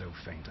it was so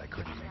faint I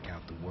couldn't make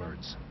out the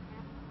words.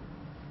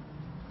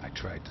 I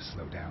tried to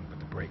slow down, but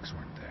the brakes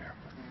weren't there.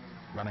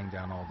 Running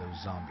down all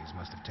those zombies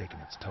must have taken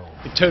its toll.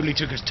 It totally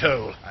took its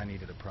toll. I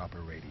needed a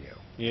proper radio.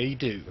 Yeah, you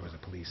do. There was a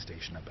police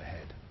station up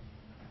ahead.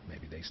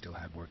 Maybe they still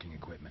had working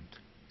equipment.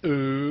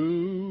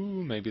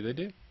 Ooh, maybe they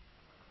do.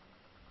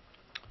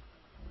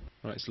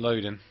 Right, it's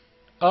loading.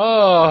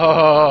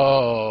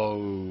 Oh!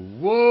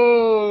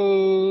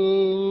 Whoa!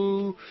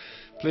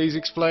 Please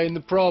explain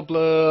the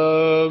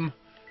problem.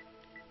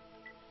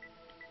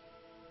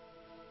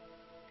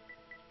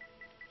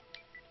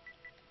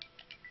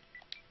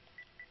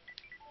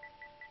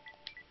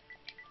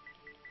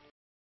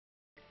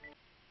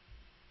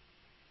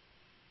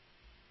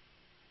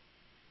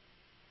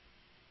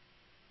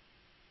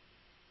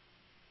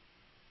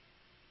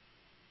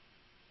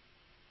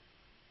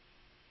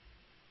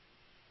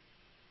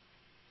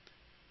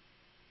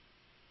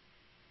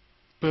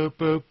 Boop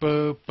boop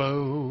boop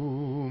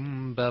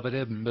boom,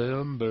 ba-ba-dim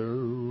boom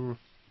boo.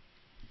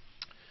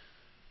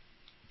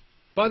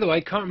 By the way,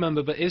 can't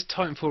remember, but is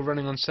Titanfall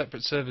running on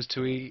separate servers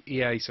to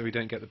EA so we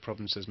don't get the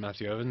problem, says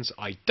Matthew Evans?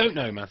 I don't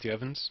know, Matthew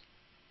Evans.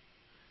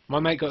 My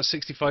mate got a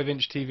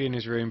 65-inch TV in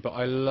his room, but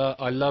I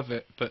love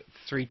it, but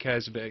 3K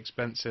is a bit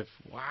expensive.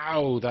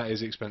 Wow, that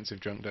is expensive,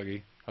 Drunk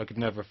Dougie. I could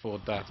never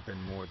afford that. It's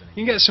been more than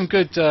You can get some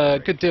good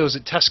deals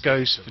at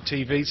Tesco's for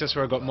TVs. That's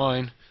where I got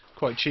mine.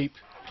 Quite cheap.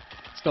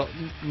 It's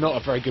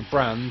not a very good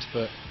brand,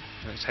 but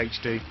it's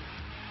HD.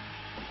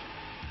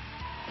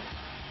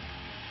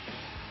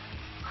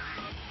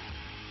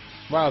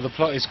 Wow, the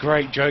plot is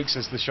great. Joke,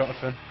 says the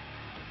Shotafan.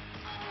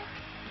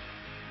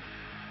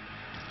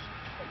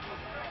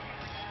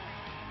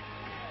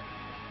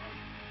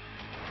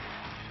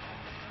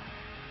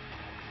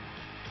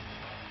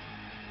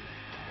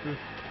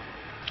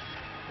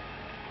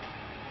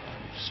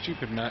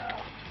 Stupid Mac.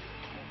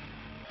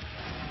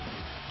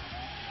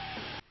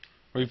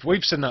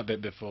 We've seen that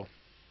bit before.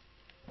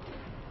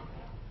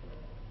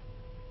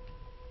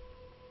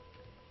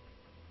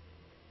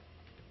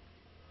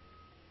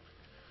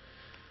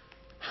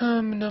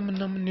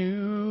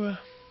 New.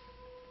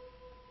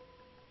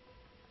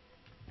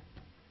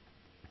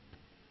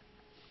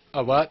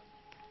 Oh, what?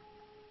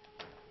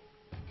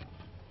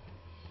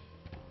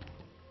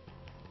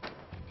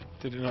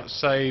 Did it not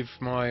save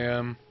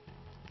my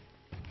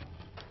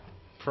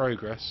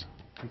progress?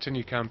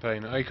 Continue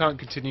campaign. Oh, you can't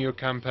continue your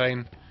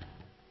campaign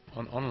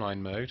on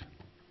online mode.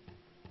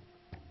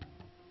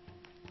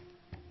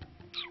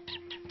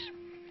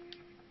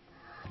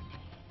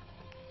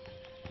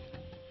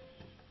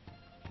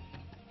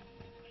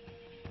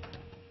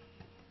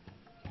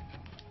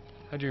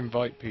 How do you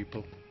invite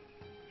people?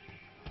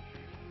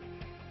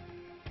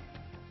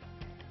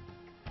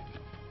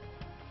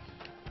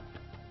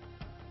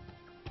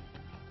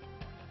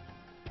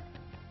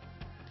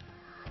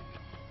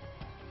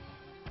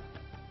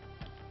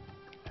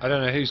 I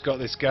don't know who's got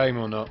this game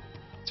or not.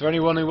 Is there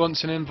anyone who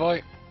wants an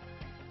invite?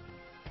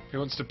 Who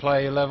wants to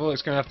play a level?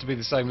 It's going to have to be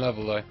the same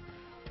level though.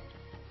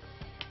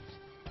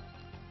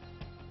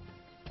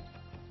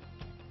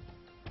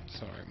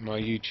 Sorry, my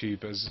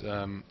YouTube has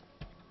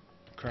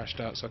crashed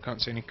out, so I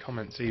can't see any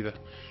comments either.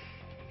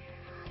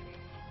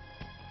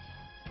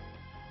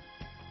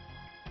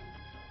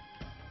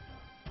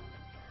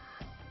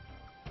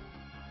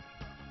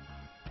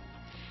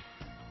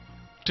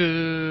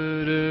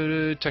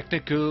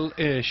 technical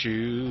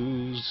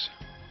issues.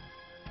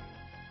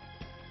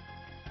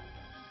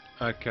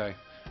 Okay.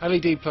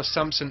 LED plus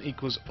Samsung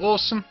equals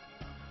awesome.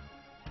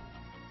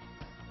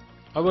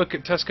 I work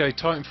at Tesco.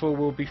 Titanfall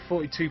will be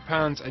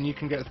 £42 and you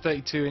can get a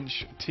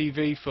 32-inch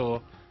TV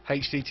for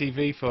HD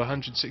TV for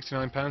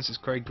 £169. It's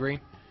Craig Green.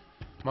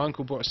 My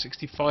uncle bought a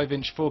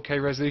 65-inch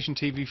 4K resolution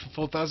TV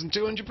for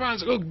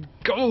 £4,200. Oh,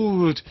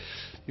 God!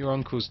 Your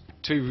uncle's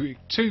too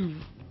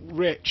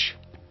rich.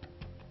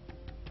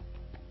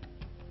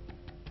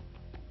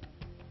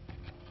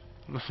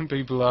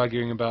 People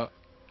arguing about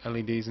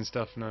LEDs and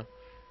stuff now.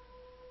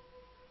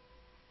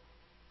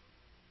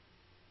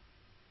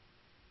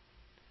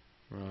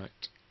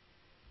 Right.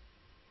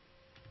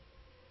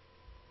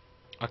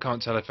 I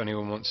can't tell if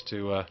anyone wants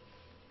to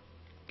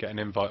get an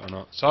invite or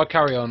not. So I'll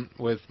carry on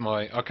with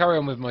my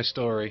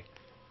story,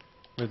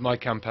 with my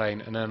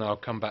campaign, and then I'll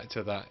come back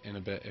to that in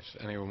a bit if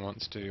anyone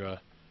wants to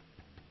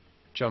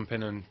jump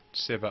in and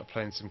see about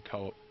playing some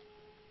co-op.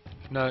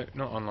 No,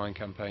 not online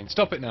campaign.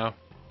 Stop it now.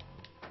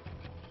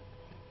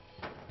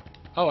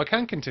 Oh, I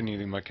can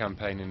continue my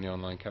campaign in the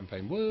online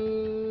campaign.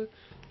 What?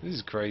 This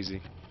is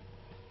crazy.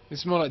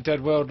 This is more like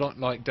Dead World, not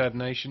like Dead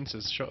Nation,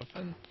 says Shot of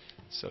Fan.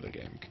 Solo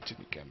game,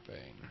 continue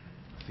campaign.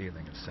 A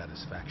feeling of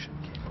satisfaction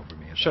came over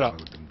me as Shut I up.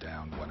 mowed them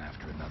down one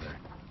after another.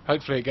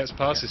 Hopefully it gets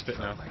past Yes, this bit it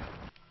felt now. like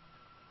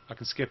I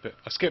can skip it.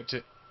 I skipped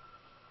it.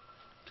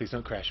 Please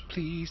don't crash.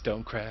 Please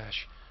don't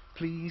crash.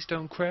 Please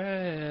don't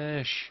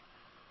crash.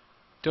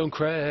 Don't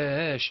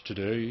crash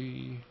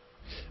today.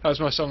 That was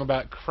my song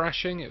about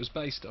crashing. It was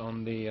based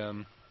on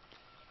the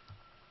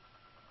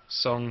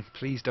song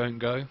Please Don't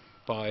Go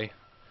by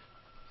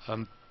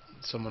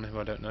someone who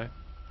I don't know.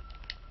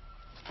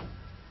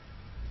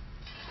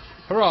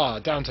 Hurrah!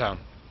 Downtown.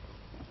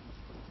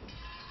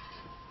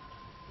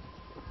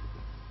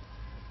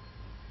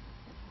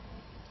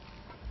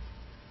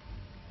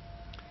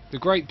 The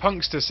Great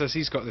Punkster says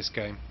he's got this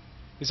game.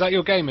 Is that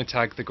your gamer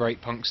tag, The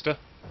Great Punkster?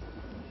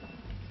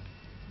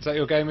 Is that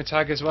your gamer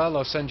tag as well?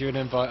 I'll send you an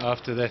invite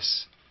after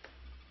this.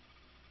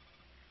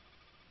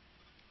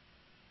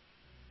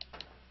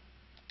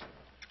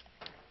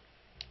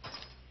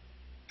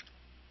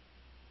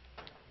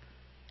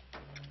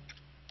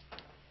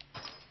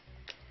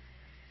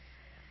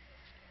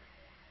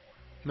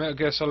 Metal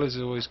Gear Solid is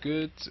always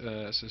good,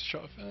 says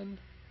Shot of Fan.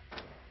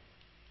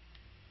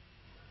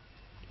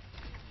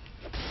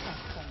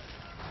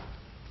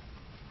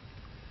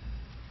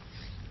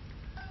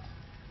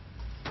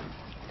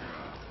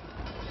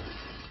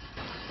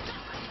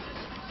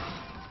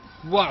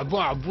 Wah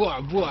wah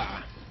wah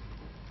wah.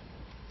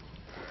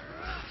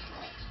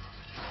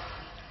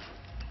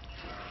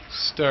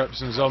 Stir up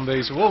some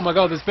zombies. Oh my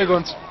god, there's big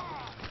ones.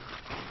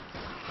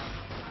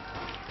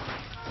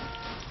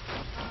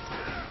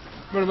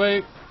 Run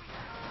away.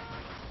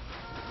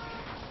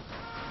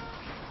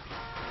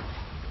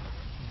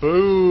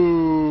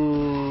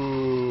 Boom.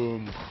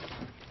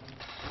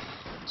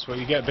 That's what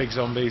you get, big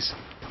zombies.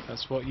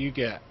 That's what you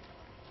get.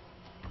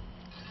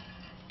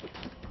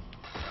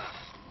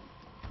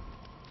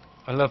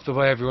 I love the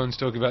way everyone's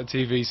talking about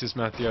TV, says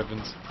Matthew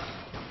Evans.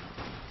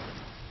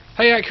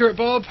 Hey, Accurate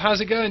Bob,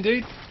 how's it going,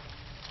 dude?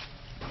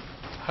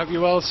 Hope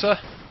you're well, sir.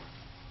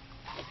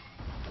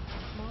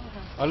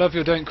 I love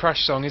your Don't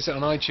Crash song. Is it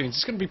on iTunes?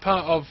 It's going to be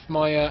part of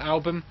my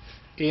album.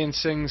 Ian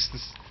sings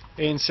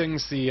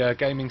the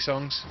gaming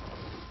songs.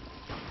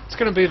 It's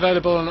going to be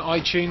available on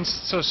iTunes.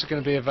 It's also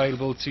going to be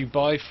available to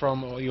buy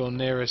from your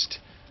nearest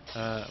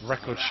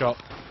record shop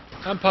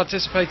and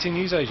participating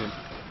newsagent.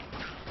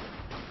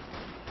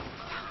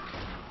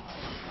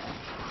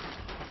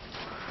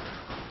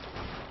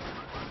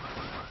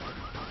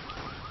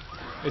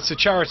 It's a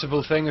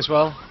charitable thing as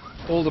well.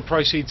 All the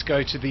proceeds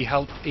go to the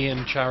Help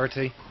Ian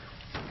charity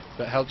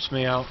that helps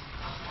me out,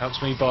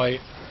 helps me buy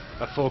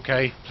a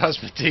 4K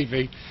plasma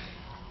TV.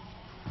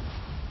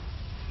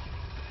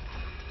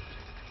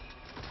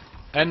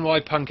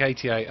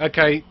 NYPunk88.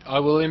 Okay, I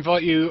will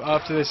invite you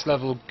after this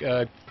level,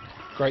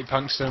 Great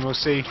Punkster, and we'll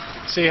see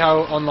how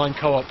online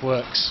co-op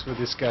works with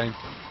this game.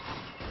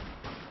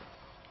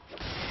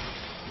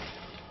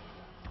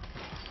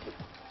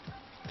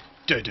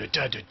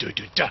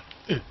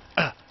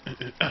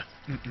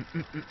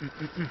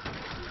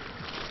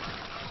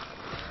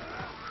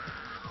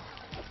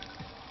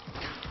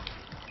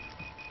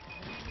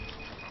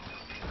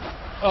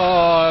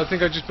 Oh, I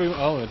think I just blew.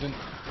 Oh, I didn't.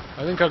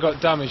 I think I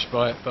got damaged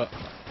by it, but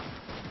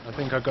I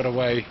think I got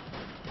away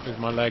with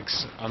my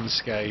legs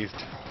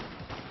unscathed.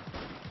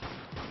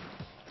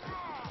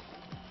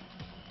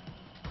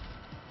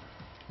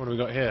 What do we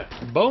got here?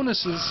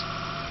 Bonuses.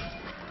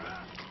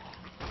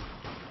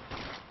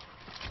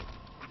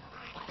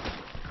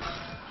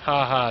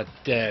 Haha,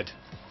 dead.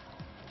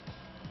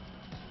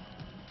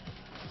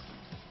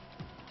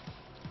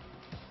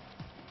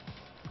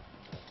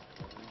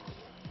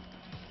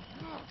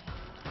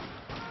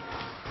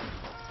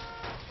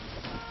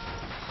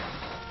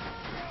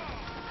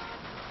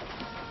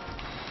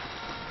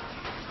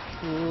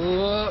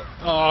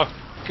 Oh,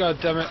 god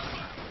damn it.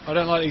 I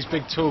don't like these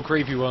big, tall,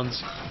 creepy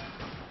ones.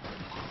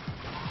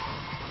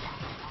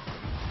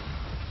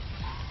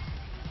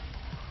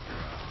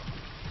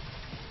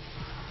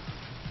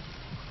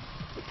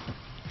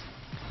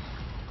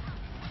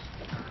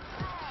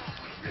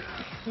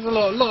 There's a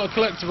lot of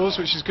collectibles,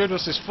 which is good.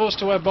 What's this? Forced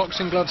to wear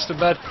boxing gloves to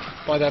bed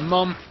by their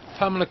mum.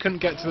 Pamela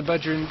couldn't get the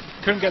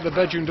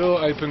bedroom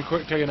door open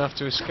quickly enough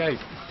to escape.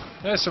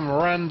 There's some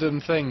random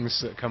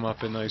things that come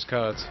up in those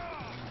cards.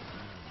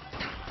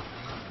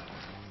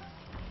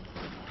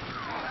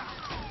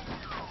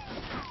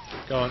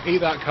 Go on,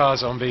 eat that car,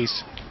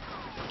 zombies.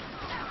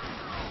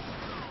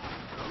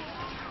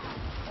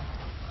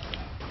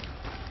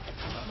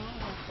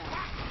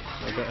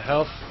 A bit of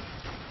health.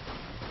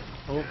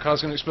 Oh,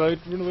 car's gonna explode.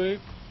 Run away.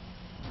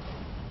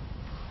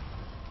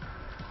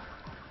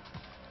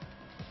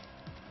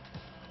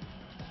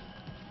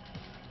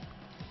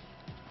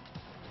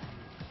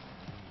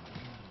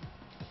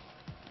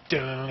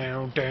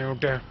 Down.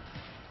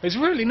 There's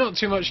really not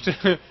too much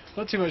to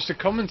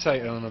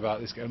commentate on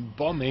about this game.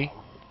 Bomby.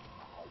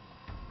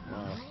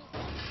 Wow.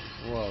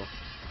 Whoa.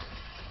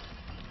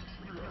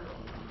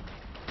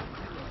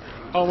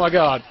 Oh my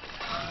god.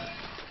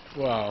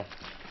 Wow.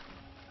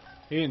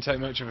 He didn't take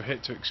much of a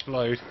hit to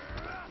explode.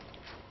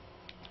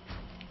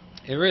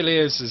 It really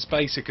is as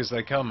basic as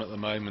they come at the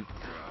moment.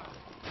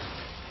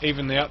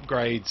 Even the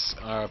upgrades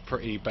are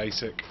pretty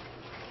basic.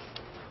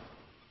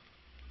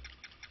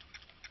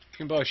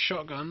 You can buy a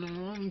shotgun.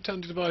 I'm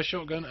tempted to buy a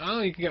shotgun.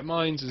 Oh, you can get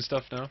mines and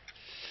stuff now.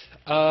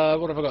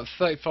 What have I got?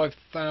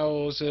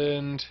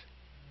 35,000.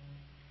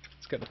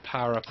 Let's get the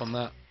power up on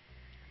that.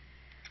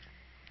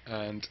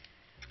 And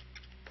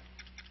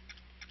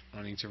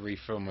I need to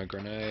refill my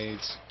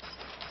grenades.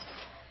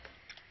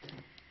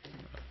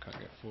 I can't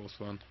get a fourth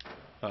one.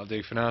 That'll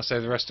do for now.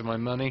 Save the rest of my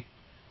money.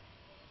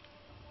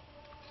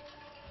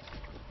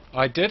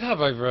 I did have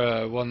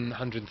over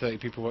 130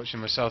 people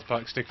watching my South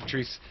Park Stick of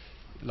Truth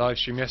live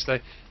stream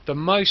yesterday. The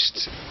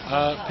most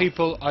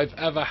people I've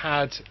ever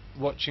had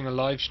watching a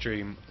live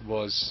stream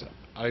was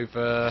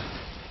over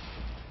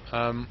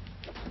I'm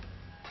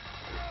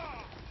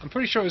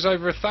pretty sure it was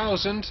over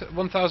 1,000,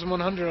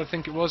 1,100 I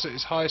think it was. At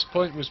its highest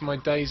point was my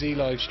DayZ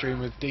live stream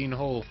with Dean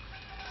Hall.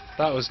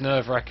 That was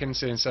nerve-wracking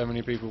seeing so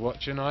many people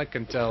watching, I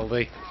can tell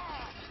thee.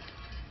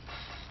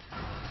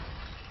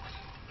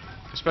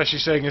 Especially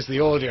seeing as the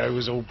audio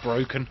was all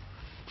broken.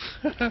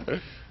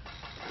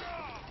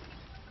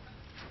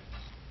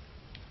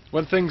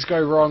 When things go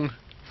wrong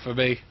for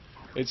me,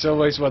 it's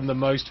always when the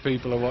most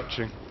people are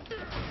watching.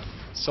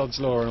 Sod's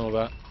Law and all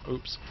that.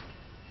 Oops.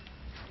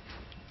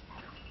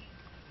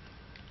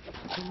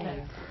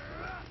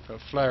 Got a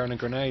flare and a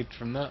grenade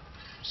from that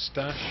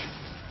stash.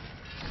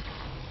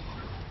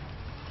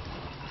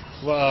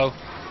 Whoa.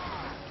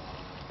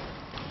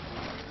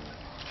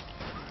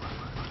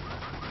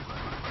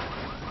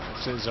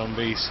 That's it,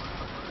 zombies.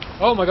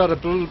 Oh my god, a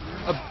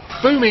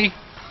boomy!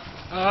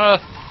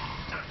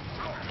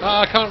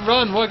 I can't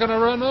run. Why can't I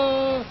run?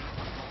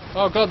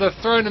 Oh god, they're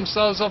throwing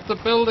themselves off the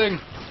building.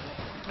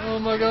 Oh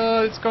my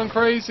god, it's gone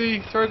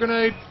crazy. Throw a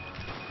grenade.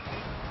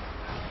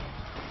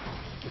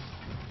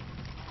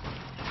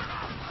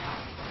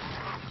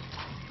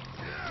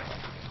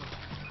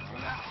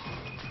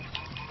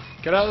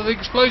 Get out of the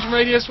explosion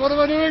radius. What am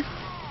I doing?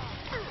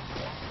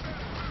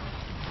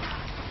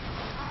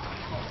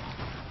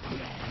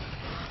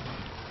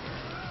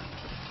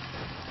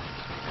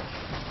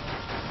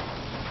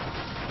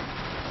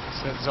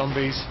 Set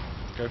zombies.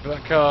 Go for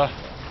that car.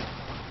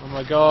 Oh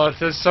my god,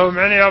 there's so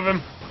many of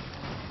them.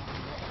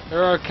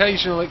 There are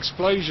occasional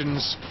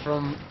explosions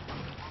from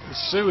the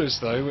sewers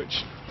though,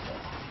 which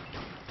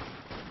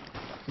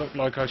look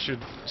like I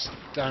should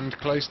stand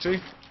close to.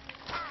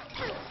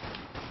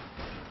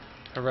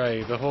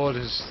 Hooray, the horde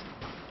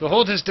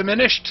has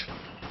diminished.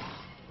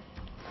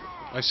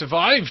 I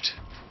survived.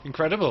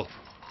 Incredible.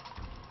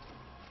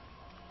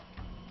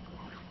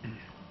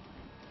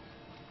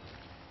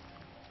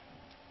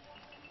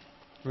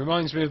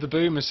 Reminds me of the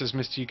boomer, says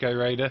Mr. UK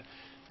Raider.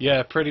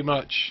 Yeah, pretty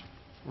much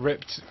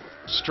ripped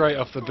straight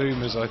off the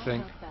boomers, I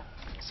think.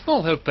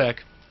 Small health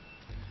pack.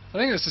 I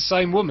think it's the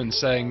same woman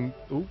saying,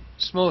 "Ooh,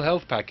 small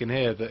health pack" in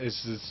here that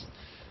is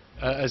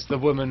as the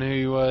woman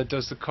who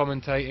does the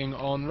commentating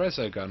on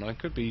Resogun. I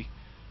could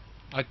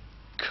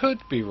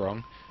be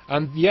wrong.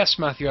 And yes,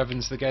 Matthew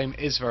Evans, the game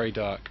is very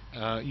dark.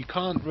 You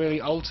can't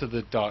really alter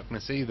the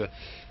darkness either.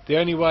 The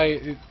only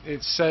way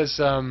it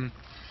says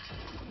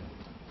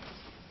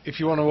if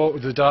you want to alter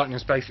the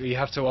darkness, basically you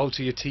have to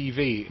alter your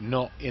TV,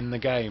 not in the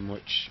game,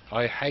 which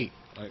I hate.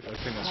 I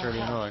think that's really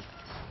annoying.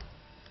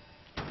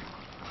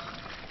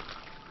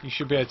 You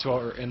should be able to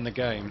alter it in the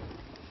game.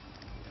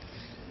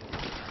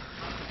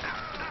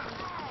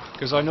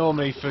 Because I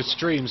normally, for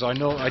streams, I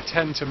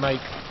tend to make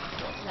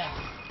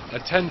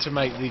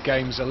the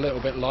games a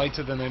little bit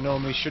lighter than they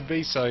normally should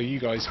be, so you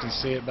guys can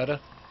see it better.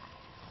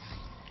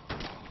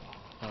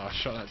 Oh, I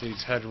shot that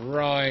dude's head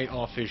right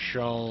off his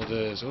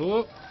shoulders.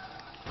 Oh,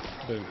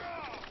 boom.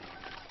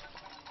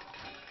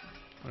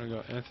 What have I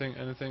got? Anything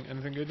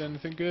good?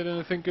 Anything good?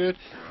 Anything good?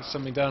 There's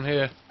something down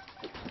here.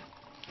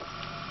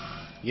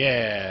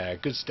 Yeah,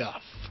 good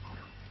stuff.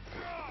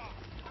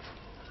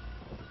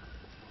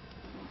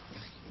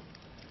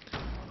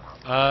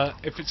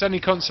 If it's any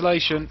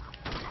consolation,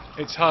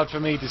 it's hard for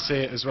me to see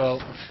it as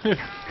well,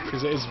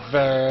 because it is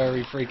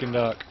very freaking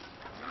dark.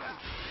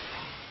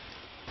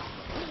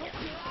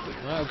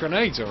 Out of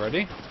grenades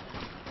already.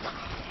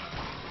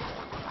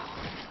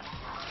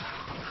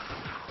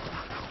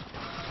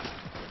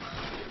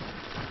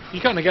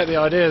 You kind of get the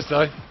ideas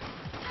though.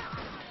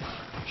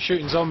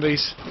 Shooting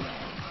zombies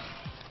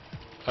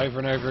over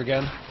and over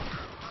again.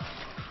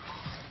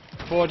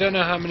 For I don't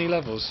know how many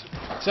levels.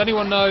 Does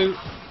anyone know,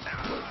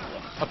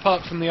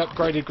 apart from the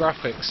upgraded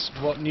graphics,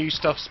 what new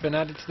stuff's been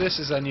added to this?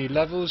 Is there new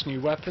levels,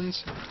 new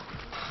weapons?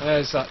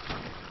 There's that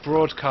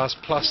Broadcast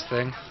Plus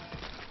thing.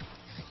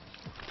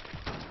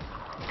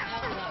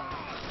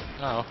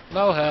 Oh,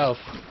 no health.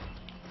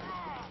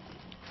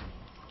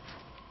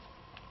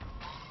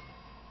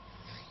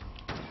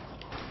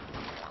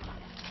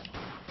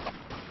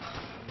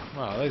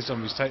 Wow, those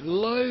zombies take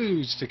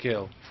loads to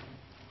kill.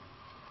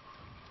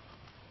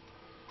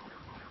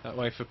 That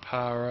way for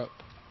power up.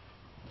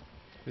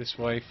 This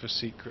way for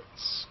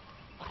secrets.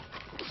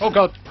 Oh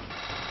god!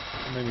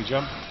 That made me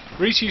jump.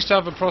 Reese used to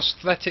have a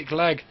prosthetic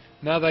leg.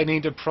 Now they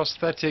need a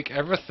prosthetic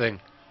everything.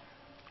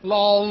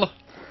 LOL!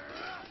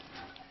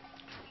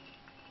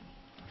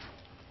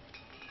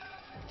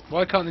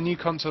 Why can't the new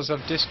consoles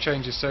have disc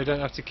changes so I don't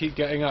have to keep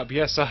getting up?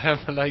 Yes, I am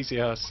a lazy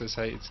ass, says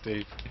Hated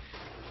Steve.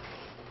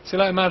 See you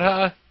later, Mad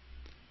Hatter.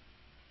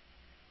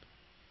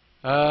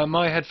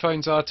 My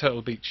headphones are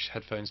Turtle Beach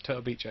headphones,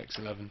 Turtle Beach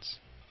X11s.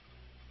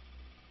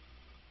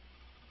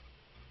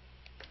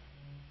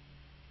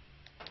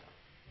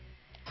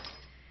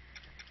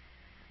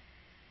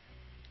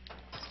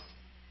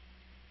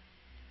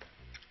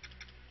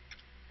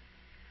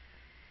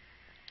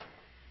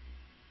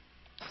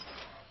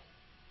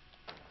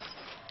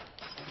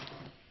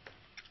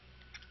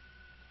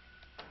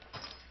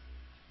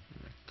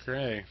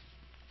 Okay.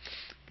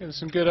 Getting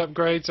some good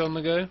upgrades on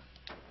the go.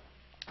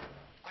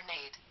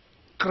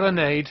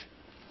 Grenade.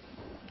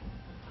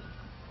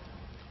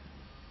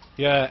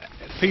 Yeah,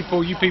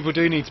 you people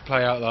do need to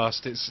play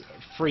Outlast. It's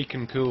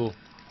freaking cool.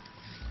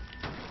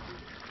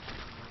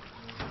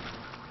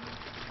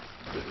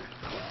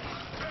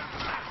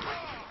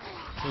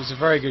 It was a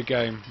very good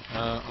game.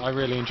 I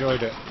really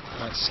enjoyed it.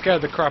 It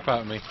scared the crap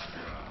out of me,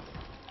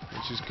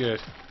 which is good.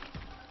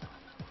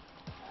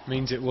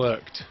 Means it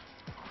worked.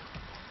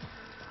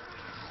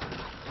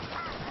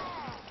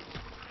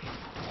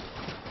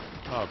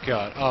 Oh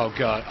god, oh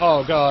god,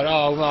 oh god,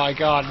 oh my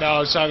god,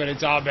 no, so many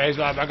zombies,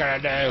 what am I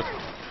gonna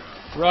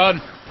do?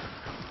 Run!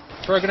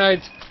 Throw a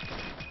grenade!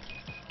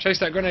 Chase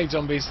that grenade,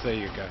 zombies, there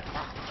you go.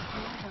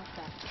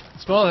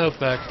 Small health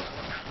bag.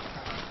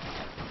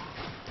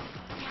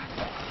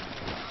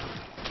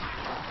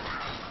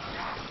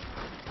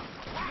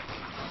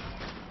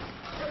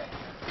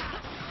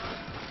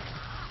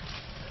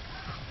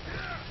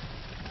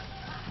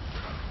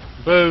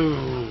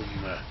 Boom!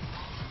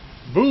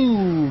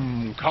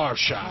 Boom! Car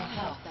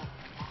shot.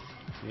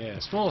 Yeah,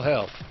 small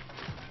health.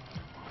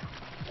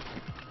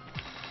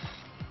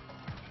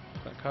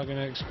 That car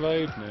gonna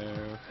explode?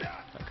 No.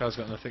 That car's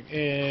got nothing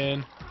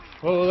in.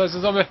 Oh, there's a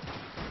zombie!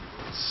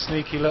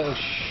 Sneaky little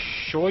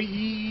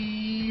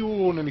shoy.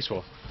 Oh, nearly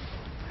swore.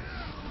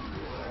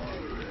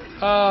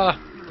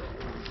 Ah!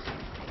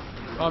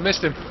 Oh, I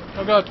missed him.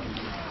 Oh god.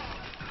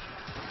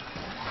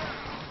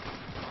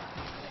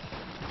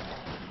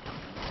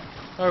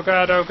 Oh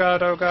god, oh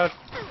god, oh god.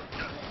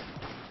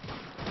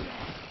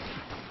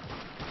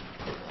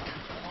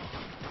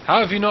 How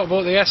have you not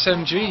bought the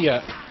SMG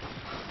yet?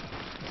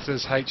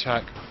 Says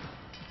H-Hack.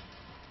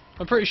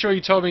 I'm pretty sure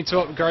you told me to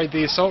upgrade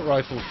the assault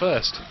rifle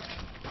first.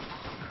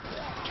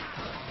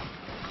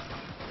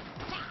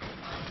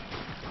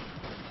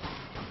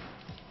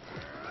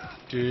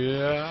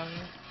 Yeah.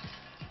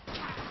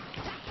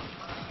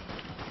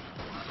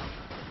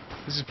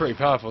 This is pretty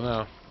powerful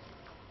now.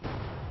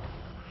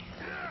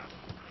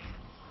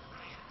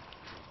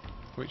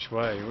 Which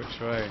way? Which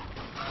way?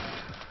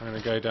 I'm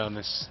gonna go down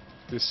this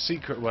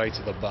secret way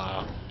to the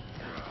bar.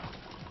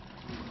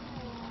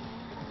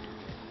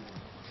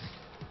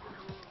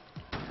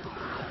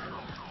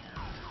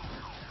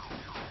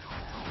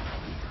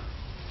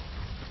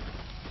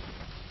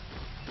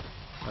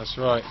 That's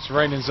right, it's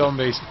raining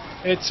zombies.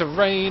 It's a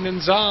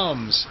raining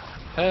zombs.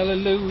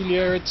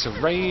 Hallelujah, it's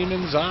a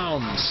raining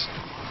zombs.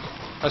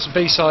 That's a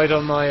B-side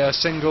on my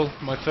single,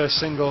 my first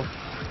single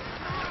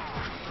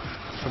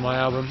for my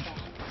album.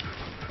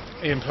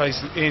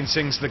 Ian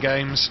sings the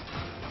games.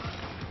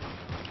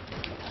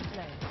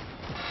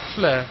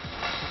 Flare.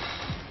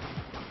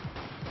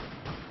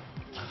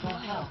 More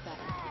health.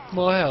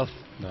 More health.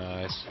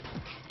 Nice.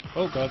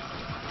 Oh god.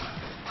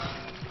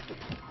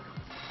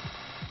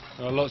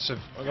 I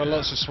got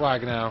lots of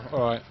swag now.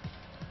 Alright.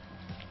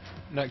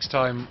 Next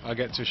time I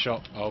get to a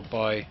shop I'll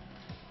buy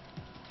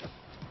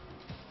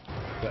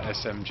the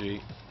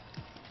SMG.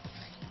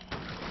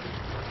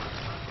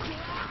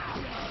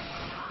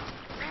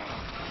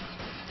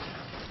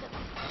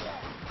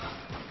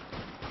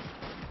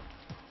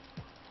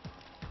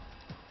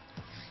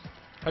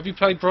 Have you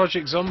played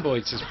Project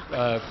Zomboid, says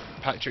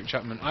Patrick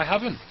Chapman? I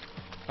haven't.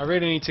 I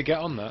really need to get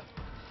on that.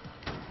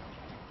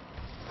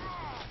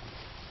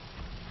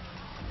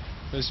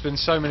 There's been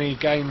so many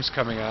games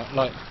coming out.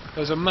 Like,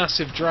 there's a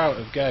massive drought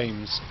of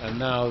games, and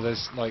now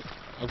there's like,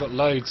 I've got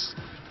loads.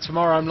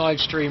 Tomorrow I'm live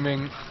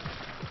streaming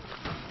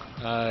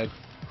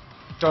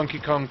Donkey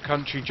Kong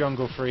Country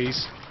Jungle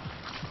Freeze,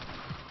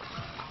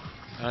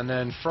 and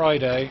then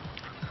Friday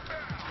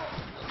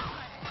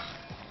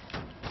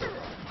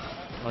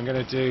I'm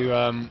gonna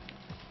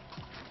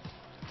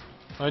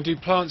do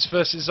Plants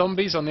vs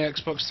Zombies on the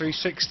Xbox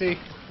 360.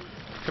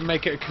 Can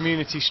make it a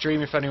community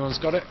stream if anyone's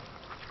got it.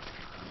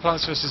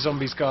 Plants vs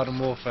Zombies Garden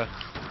Warfare,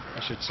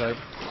 I should say.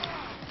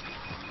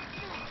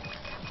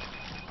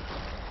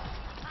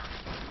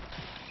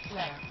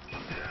 Where?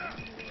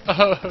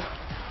 Oh.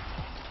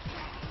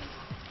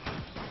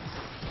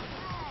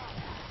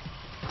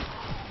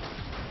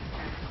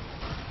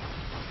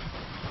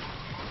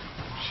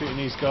 Shooting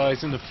these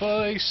guys in the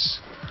face.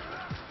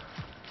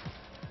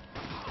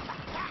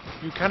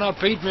 You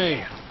cannot beat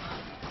me.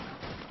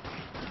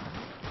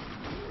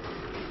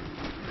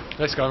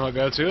 This guy might be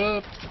able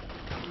to.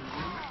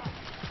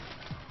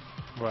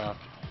 Wow.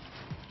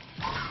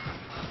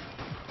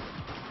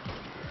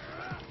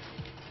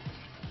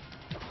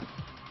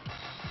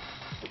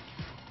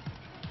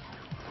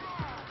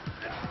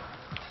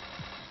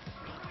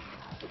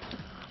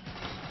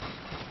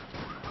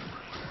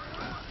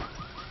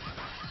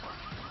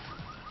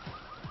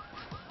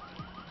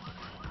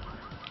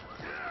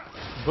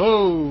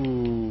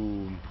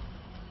 Boom!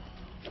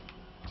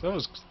 So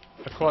those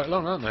are quite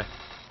long, aren't they?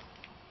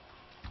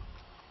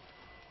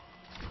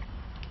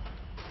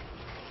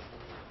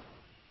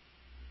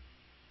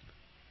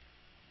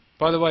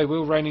 By the way,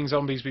 will Raining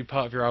Zombies be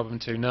part of your album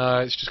too? No,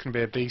 it's just going to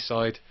be a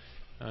B-side.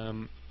 I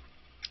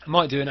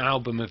might do an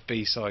album of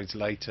B-sides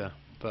later,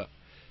 but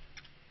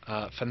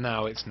for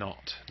now it's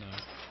not.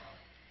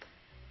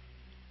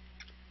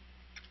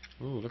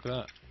 No. Ooh, look at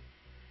that.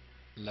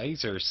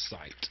 Laser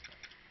sight.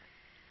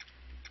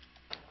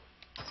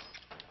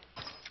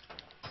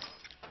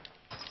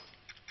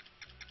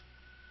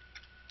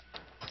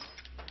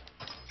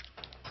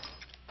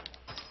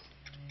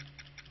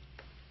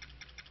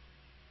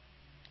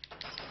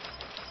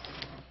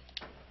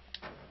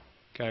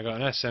 Okay, I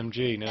got an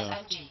SMG now.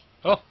 SMG.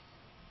 Oh!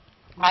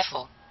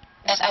 Rifle.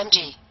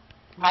 SMG.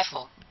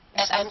 Rifle.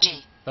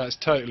 SMG. That's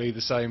totally the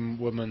same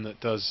woman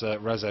that does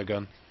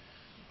Resogun.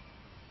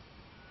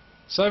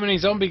 So many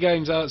zombie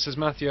games out, says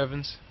Matthew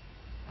Evans.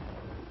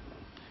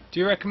 Do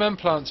you recommend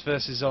Plants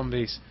vs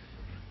Zombies?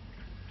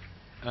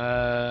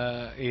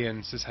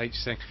 Ian says H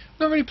Sing. I've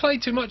not really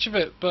played too much of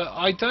it, but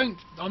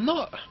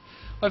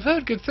I've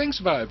heard good things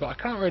about it, but I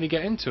can't really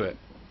get into it.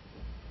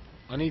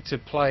 I need to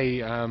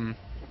play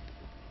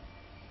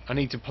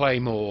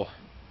more,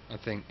 I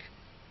think.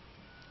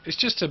 It's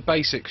just a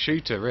basic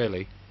shooter,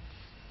 really.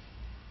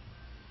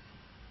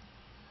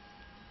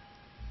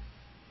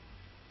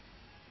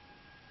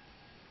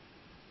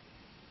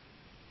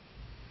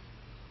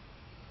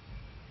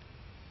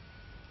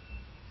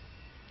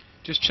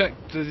 Just check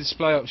the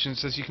display option,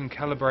 says you can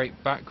calibrate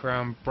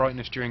background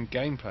brightness during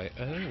gameplay.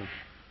 Oh.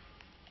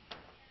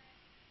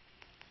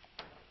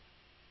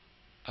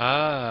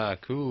 Ah,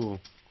 cool.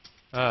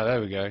 Ah, there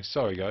we go.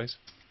 Sorry, guys.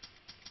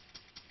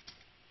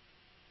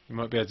 You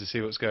might be able to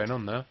see what's going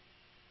on now.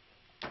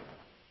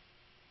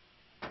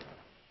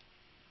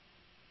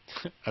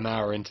 An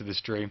hour into the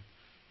stream.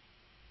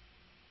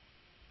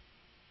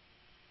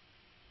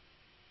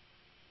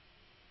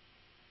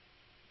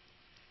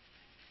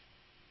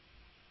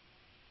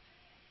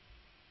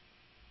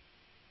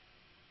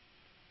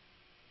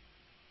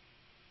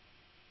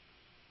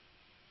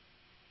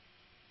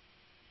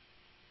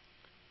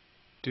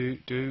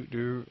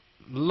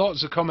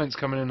 Lots of comments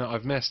coming in that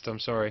I've missed, I'm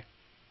sorry.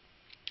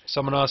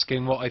 Someone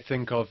asking what I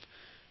think of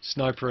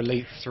Sniper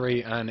Elite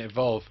 3 and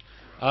Evolve.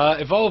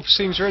 Evolve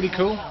seems really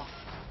cool.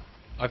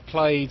 I've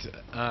played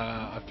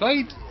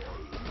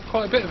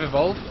quite a bit of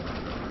Evolve.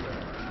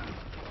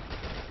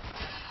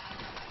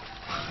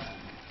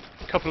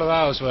 A couple of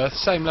hours worth,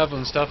 same level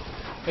and stuff.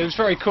 It was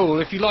very cool.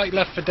 If you like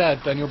Left 4 Dead,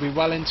 then you'll be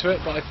well into it,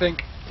 but I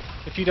think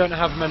if you don't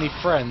have many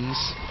friends,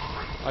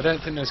 I don't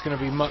think there's going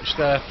to be much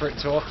there for it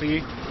to offer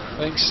you. I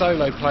think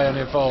solo play on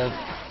Evolve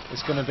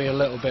is going to be a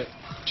little bit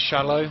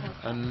shallow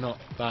and not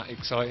that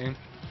exciting.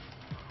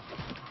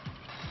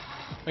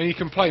 I mean, you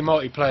can play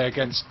multiplayer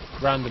against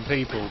random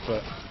people,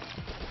 but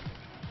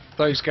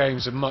those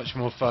games are much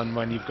more fun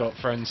when you've got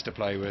friends to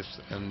play with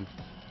and,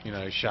 you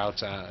know,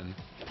 shout at and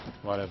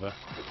whatever.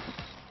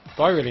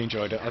 But I really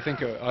enjoyed it. I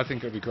think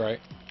it'll be great.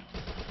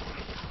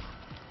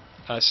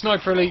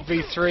 Sniper Elite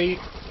V3.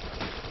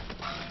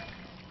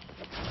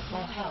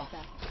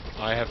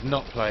 I have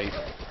not played.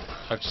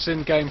 I've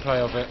seen gameplay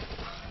of it,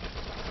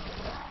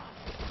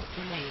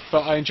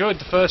 but I enjoyed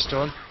the first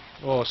one,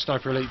 or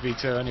Sniper Elite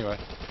V2 anyway.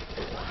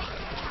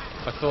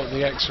 I thought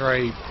the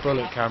X-ray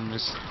bullet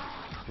cameras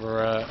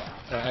were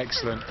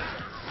excellent.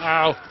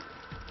 Ow!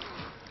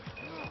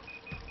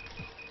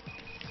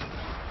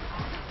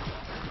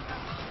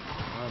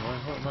 Oh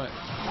man, what am I?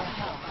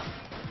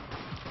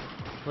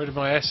 Where did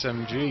my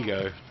SMG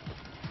go?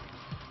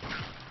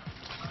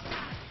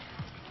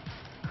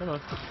 Come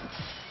on.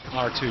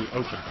 R2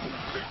 open.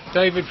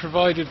 David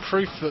provided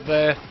proof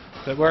that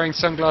wearing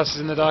sunglasses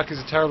in the dark is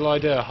a terrible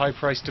idea, a high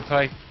price to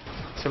pay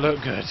to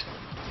look good.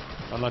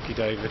 Unlucky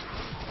David.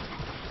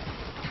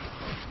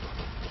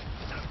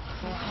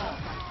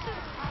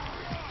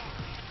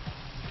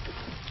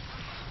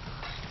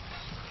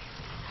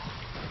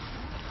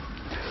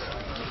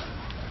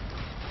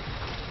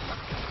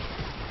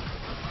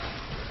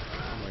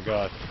 Oh my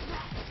god.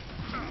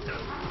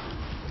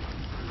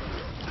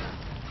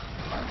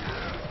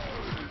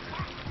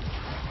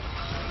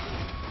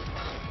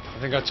 I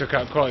think I took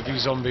out quite a few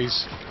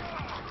zombies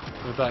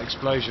with that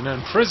explosion.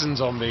 And prison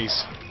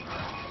zombies!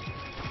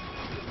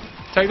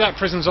 Take that,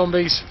 prison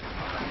zombies!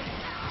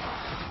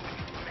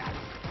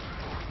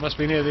 Must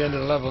be near the end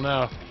of the level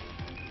now.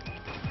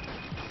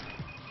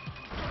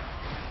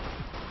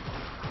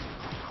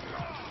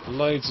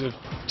 Loads of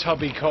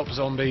tubby cop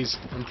zombies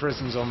and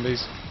prison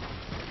zombies.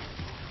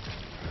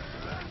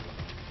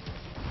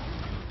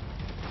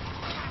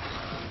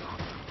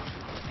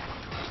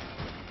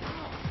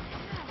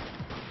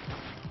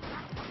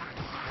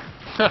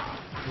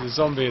 There's a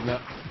zombie in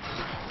that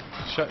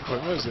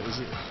checkpoint. What is it? Is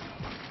it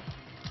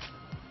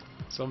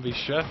zombie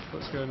chef?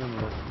 What's going on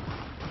there?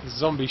 There's a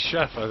zombie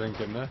chef, I think,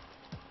 in there.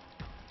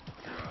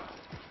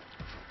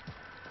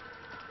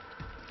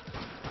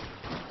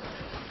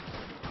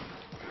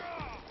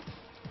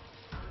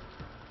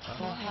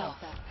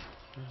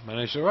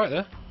 Managed alright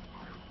there.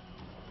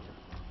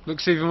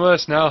 Looks even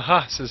worse now.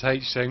 Ha, says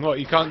H, saying, what,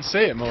 you can't see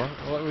it more?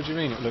 What do you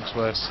mean it looks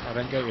worse? I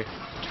don't get you.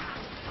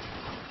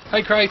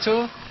 Hey,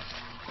 Krator.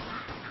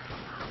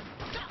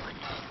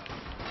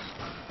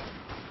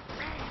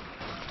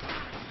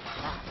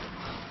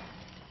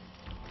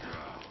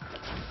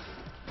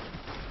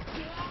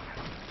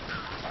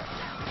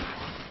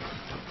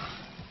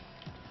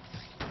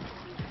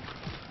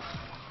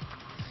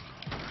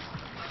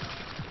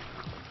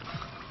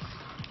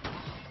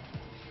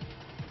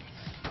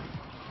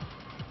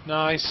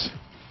 Nice.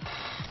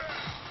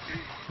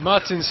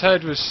 Martin's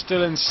head was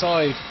still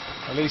inside.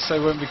 At least they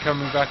won't be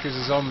coming back as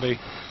a zombie.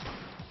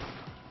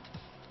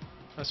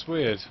 That's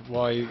weird.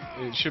 Why?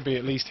 It should be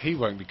at least he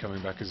won't be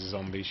coming back as a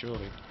zombie,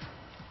 surely.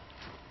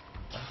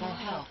 Full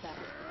health.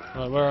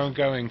 Right, where I'm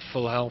going,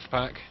 full health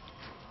pack.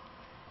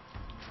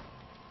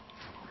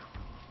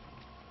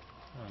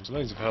 Oh, there's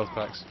loads of health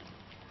packs.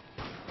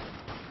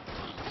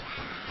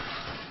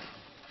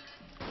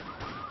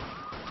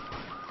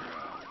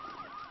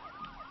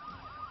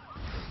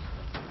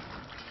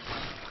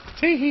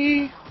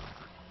 Tee-hee!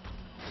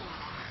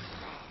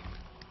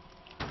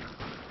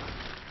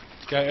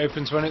 Gate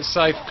opens when it's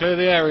safe. Clear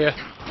the area.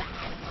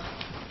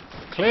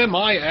 Clear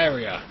my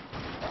area.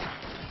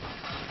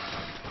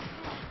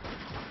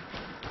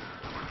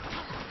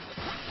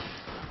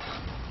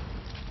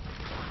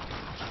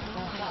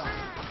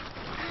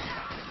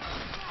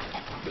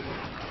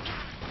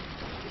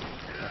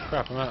 Oh,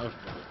 crap, I'm out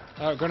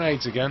of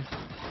grenades again.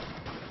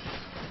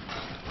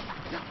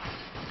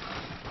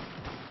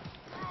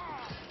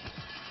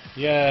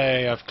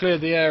 Yay, I've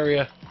cleared the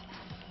area.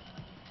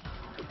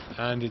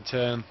 And in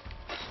turn,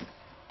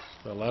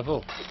 the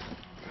level.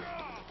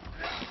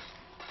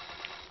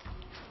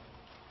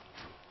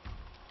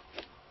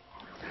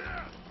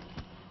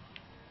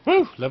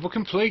 Woo! Level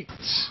complete!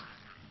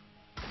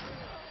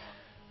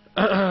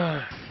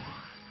 Could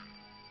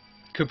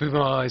be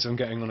my eyes, I'm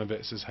getting on a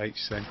bit, says H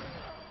thing.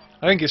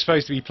 I think it's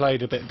supposed to be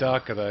played a bit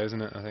darker though,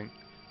 isn't it, I think?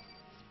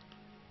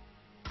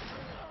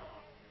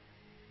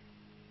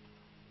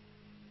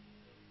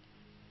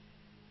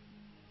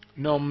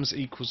 Noms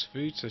equals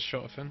food, says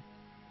Shotafin.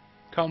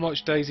 Can't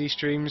watch DayZ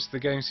streams, the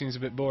game seems a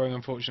bit boring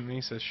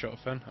unfortunately, says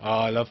Shotafin. Oh,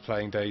 I love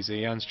playing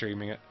DayZ and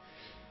streaming it.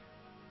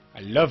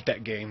 I love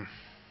that game.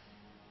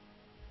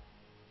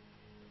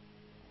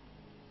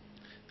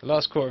 The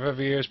last quarter of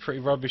every year is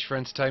pretty rubbish for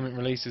entertainment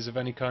releases of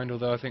any kind,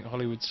 although I think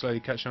Hollywood's slowly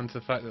catching on to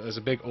the fact that there's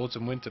a big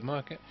autumn-winter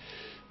market.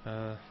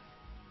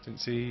 Didn't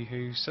see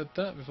who said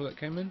that before that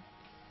came in.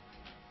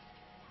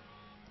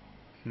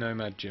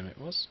 Nomad Jim it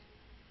was.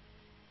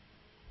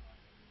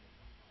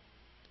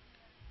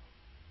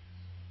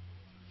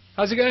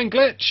 How's it going,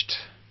 Glitched?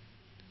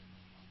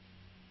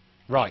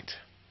 Right.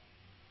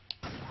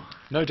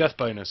 No death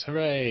bonus,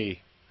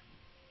 hooray!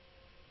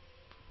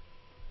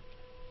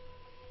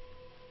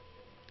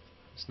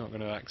 It's not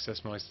going to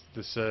access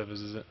the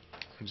servers, is it?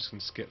 I'm just going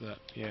to skip that.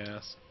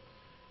 Yes.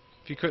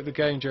 If you quit the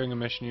game during a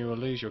mission, you will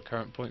lose your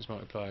current points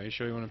multiplier. Are you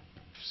sure you want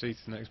to proceed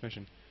to the next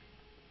mission?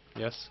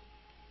 Yes?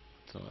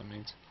 That's not what that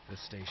means. The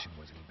station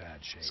was in bad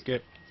shape.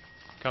 Skip.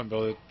 Can't be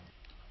bothered.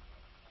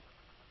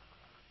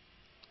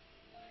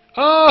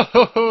 Oh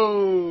ho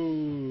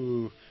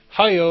ho!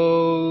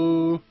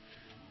 Hi-oh!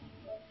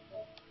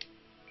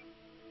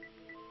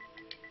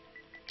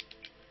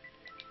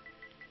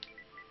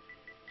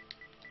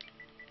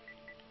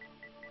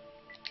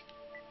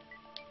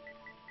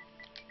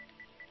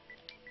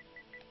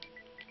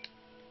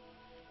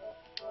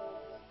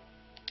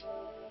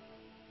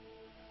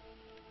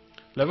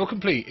 Level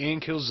complete. Ian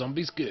kills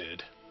zombies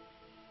good.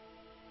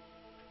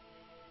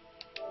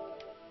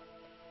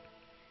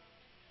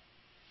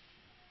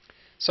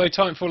 So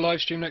Titanfall live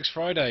stream next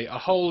Friday. A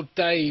whole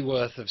day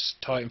worth of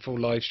Titanfall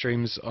live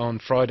streams on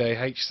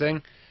Friday.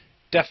 H-Thing.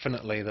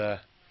 Definitely there.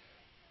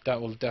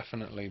 That will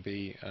definitely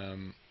be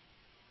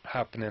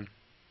happening.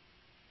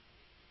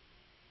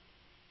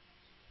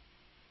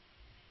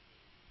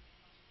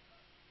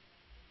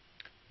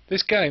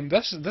 This game,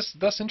 that's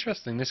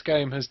interesting. This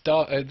game has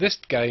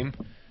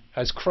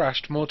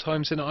crashed more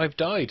times than I've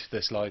died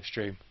this live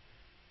stream,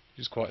 which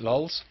is quite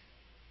lols.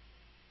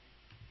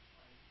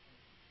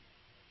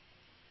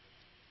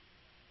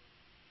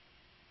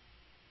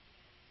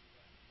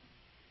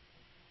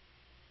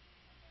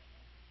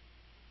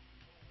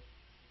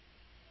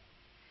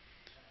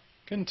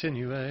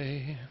 Continue.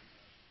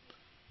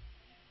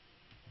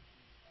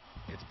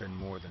 It's been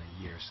more than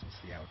a year since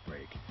the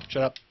outbreak.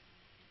 Shut up.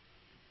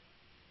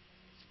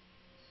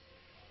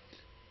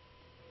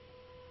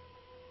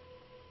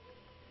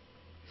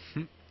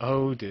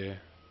 Oh dear.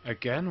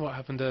 Again? What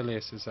happened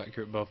earlier, says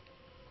Accurate Bob.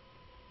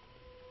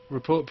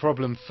 Report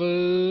problem for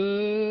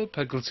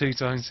Peggle 2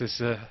 times, says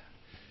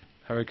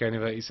Hurricane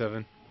of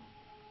 87.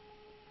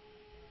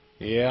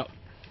 Yep.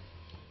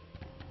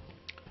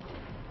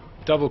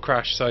 Double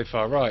crash so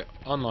far. Right,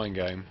 online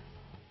game.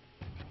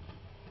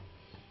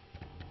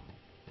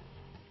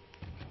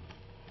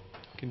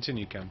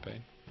 Continue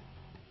campaign.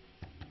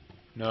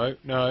 No,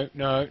 no,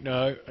 no,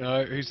 no,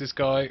 no. Who's this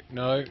guy?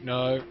 No,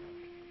 no.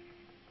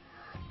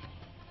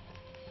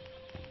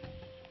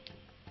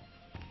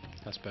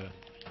 That's better.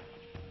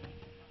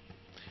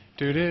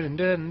 I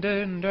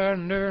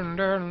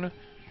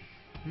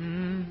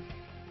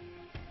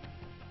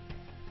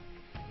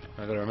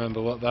gotta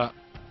remember what that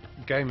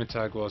gamer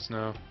tag was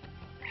now.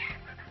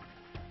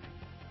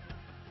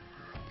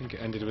 I think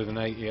it ended with an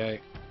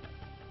 88.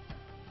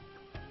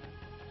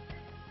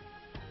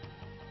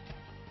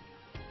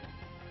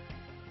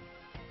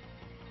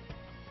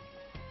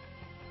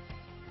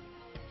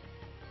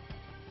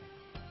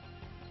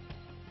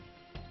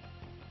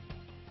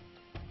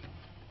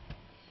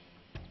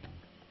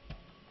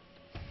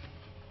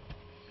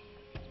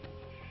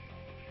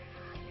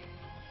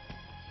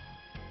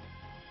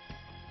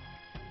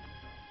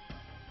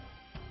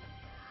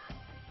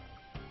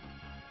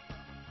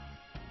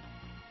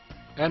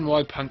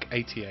 NY Punk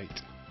 88.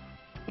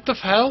 What the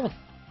hell?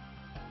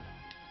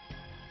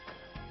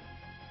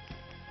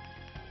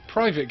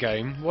 Private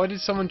game? Why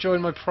did someone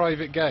join my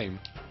private game?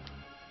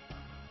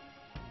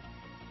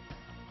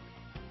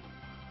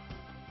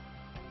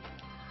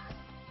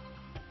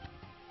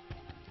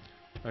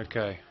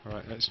 Okay,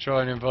 right, let's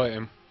try and invite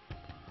him.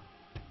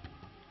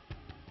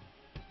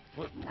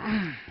 What?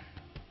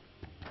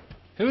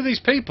 Who are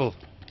these people?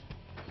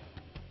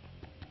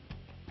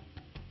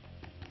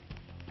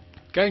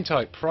 Game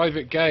type,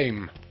 private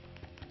game.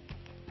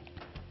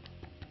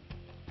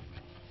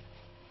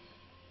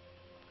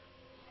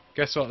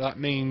 Guess what that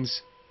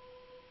means?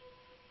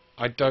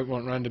 I don't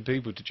want random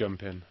people to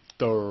jump in.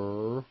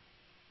 Durr.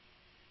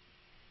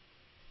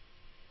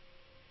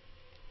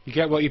 You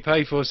get what you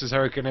pay for, says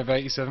Hurricane of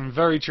 87.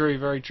 Very true,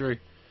 very true.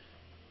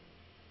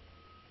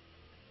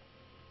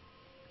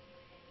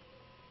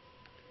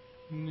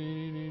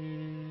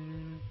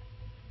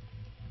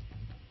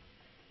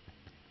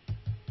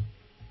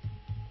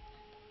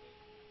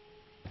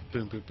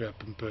 Boom, boom, boom,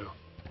 boom, boom.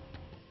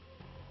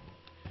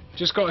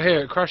 Just got here.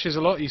 It crashes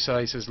a lot, you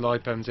say, says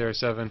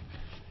Lipem07.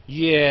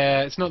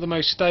 Yeah, it's not the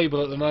most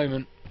stable at the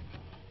moment.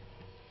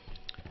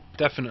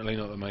 Definitely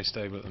not the most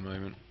stable at the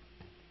moment.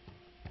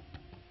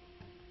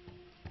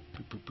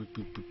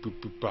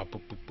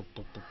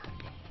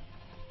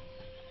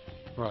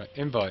 Right,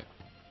 invite.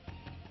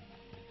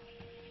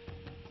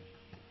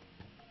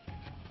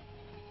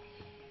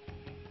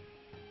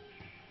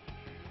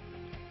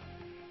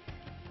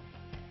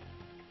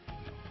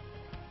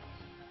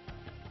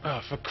 Oh,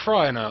 for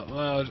crying out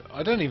loud.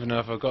 I don't even know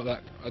if I've got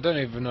that. I don't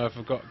even know if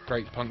I've got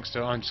Great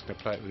Punkster. I'm just going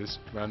to play it with this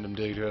random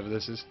dude, whoever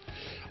this is.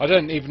 I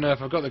don't even know if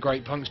I've got the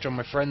Great Punkster on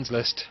my friends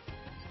list.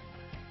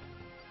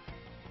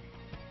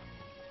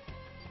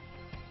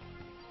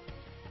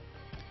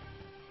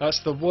 That's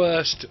the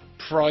worst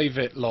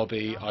private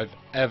lobby I've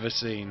ever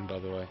seen, by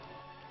the way.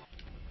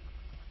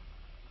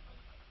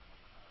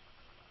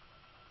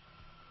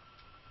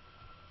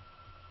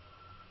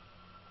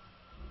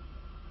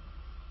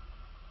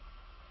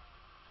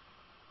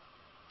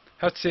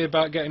 Have to see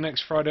about getting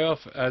next Friday off,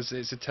 as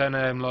it's a 10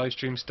 AM live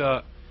stream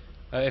start.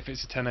 If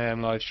it's a 10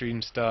 AM live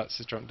stream start,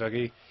 says Drunk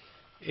Dougie.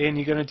 Ian,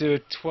 you're going to do a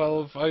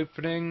 12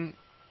 opening?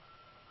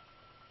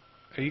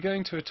 Are you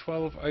going to a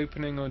 12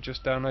 opening or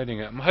just downloading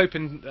it? I'm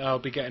hoping I'll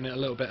be getting it a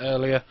little bit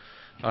earlier.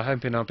 I'm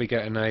hoping I'll be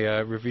getting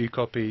a review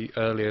copy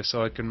earlier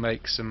so I can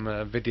make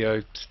some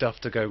video stuff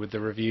to go with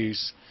the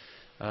reviews.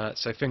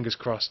 So fingers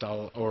crossed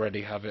I'll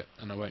already have it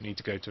and I won't need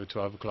to go to a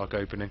 12 o'clock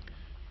opening.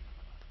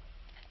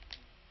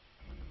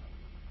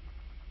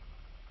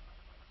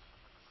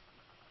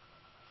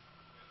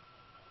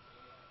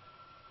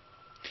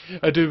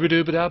 A doo ba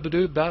doo ba da ba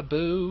doo ba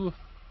boo.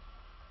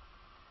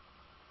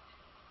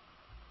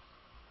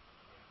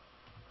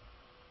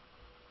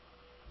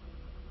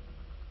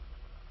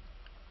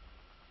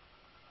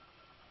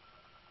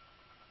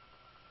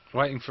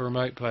 Waiting for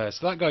remote player.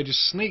 So that guy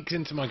just sneaks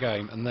into my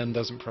game and then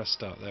doesn't press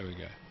start. There we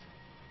go.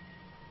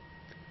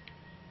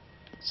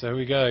 So here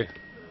we go.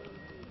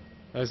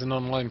 There's an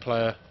online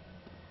player.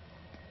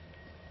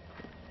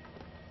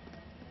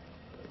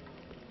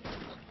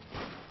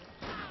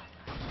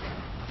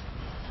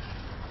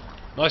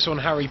 Nice one,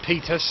 Harry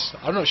Peters.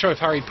 I'm not sure if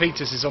Harry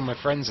Peters is on my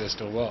friends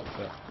list or what,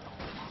 but...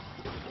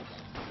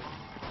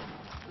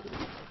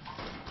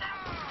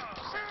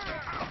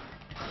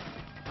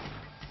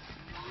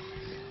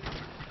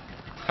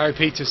 Harry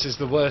Peters is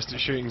the worst at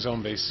shooting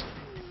zombies.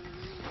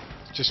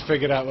 He's just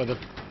figured out where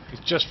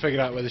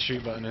the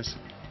shoot button is.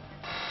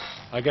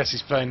 I guess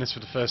he's playing this for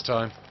the first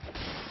time.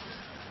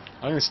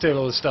 I'm going to steal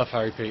all the stuff,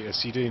 Harry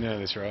Peters. You do know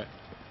this, right?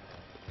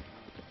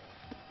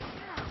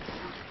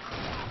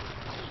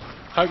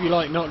 Hope you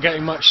like not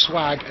getting much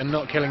swag and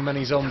not killing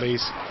many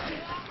zombies.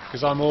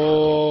 Because I'm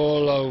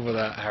all over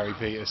that, Harry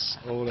Peters.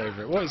 All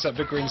over it. What is that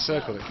big green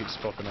circle that keeps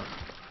popping up?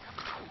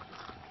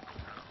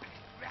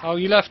 Oh,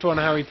 you left one,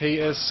 Harry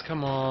Peters.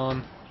 Come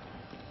on.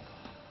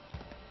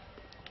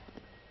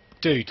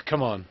 Dude,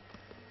 come on.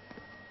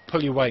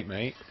 Pull your weight,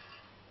 mate.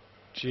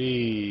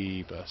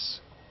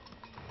 Jeebus.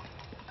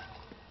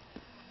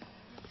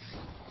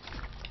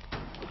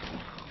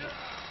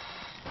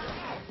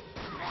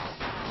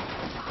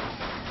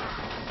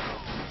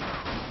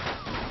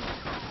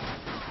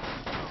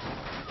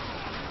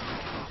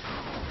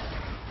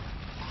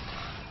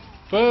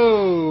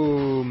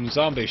 Boom!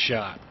 Zombie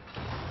shot.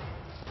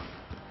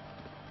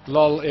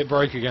 Lol, it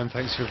broke again,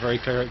 thanks for a very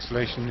clear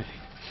explanation.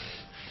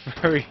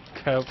 Very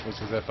helpful,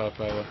 says FR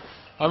Player.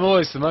 I'm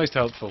always the most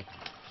helpful.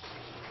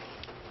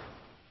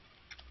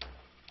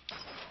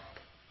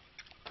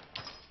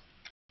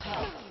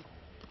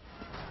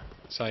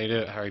 That's how you do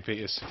it, Harry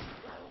Peters.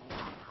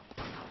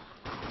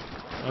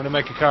 I'm gonna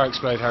make a car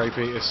explode, Harry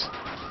Peters.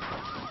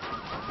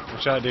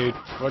 Watch out, dude.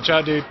 Watch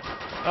out, dude.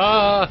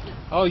 Ah!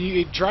 Oh,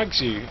 it drags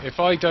you. If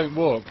I don't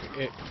walk,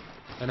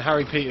 and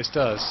Harry Peters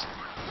does,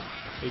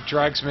 it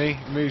drags me,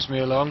 moves me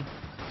along,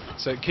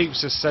 so it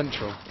keeps us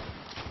central.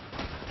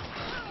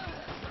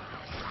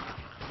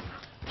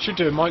 Should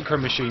do a Micro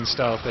Machine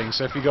style thing,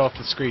 so if you go off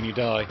the screen you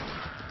die.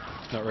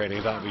 Not really,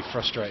 that would be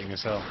frustrating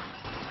as hell.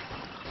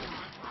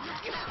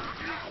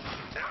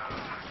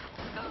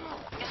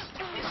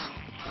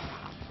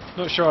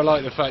 Not sure I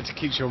like the fact it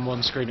keeps you on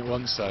one screen at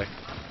once though.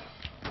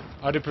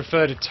 I'd have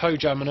preferred a Toe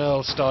Jam and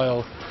Earl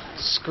style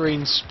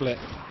screen split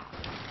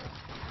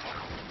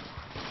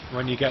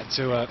when you get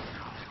to a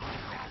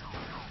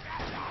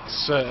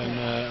certain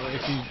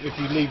if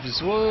you leave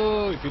this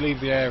if you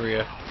leave the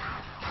area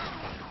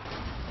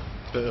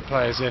that the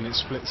player's in, it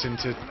splits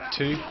into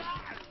two.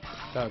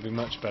 That would be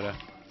much better,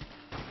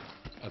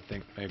 I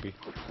think. Maybe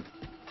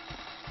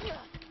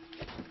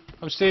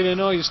I'm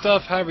stealing all your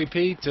stuff, Harry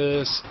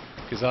Peters,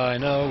 'cause I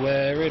know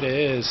where it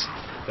is.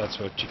 That's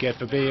what you get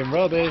for being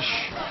rubbish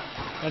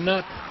and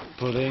not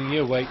pulling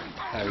your weight,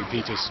 Harry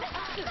Peters.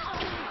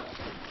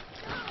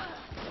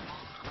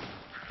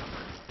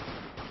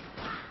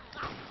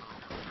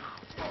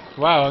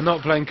 Wow, I'm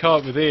not playing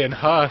carp with Ian.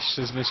 Harsh,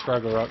 says Miss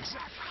Fraggle Rocks.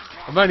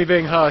 I'm only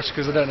being harsh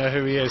because I don't know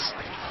who he is.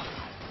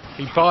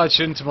 He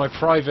barged into my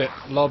private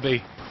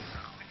lobby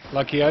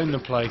like he owned the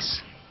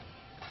place.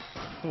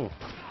 Oh,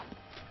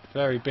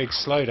 very big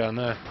slowdown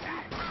there.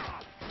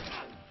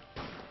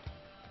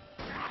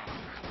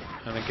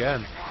 And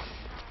again.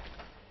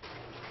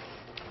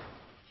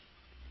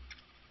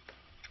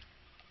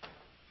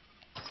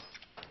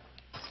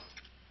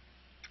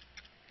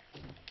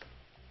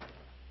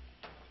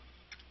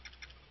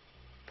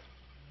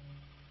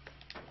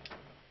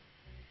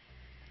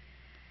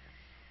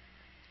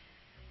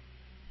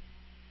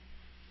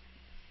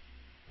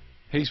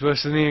 He's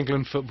worse than the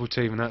England football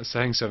team, and that's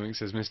saying something,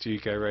 says Mr.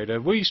 UK Raider.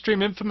 Will you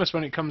stream Infamous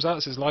when it comes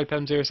out, says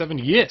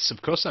LipeM07? Yes,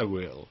 of course I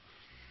will.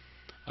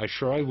 I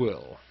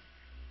will.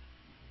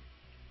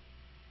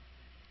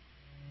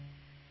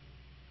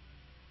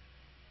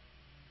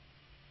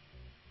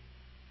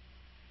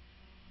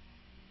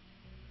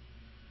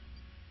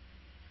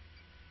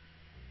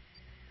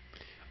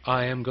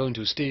 I am going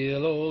to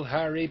steal all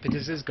Harry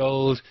Peters'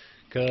 gold,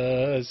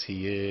 'cause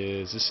he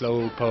is a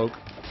slowpoke.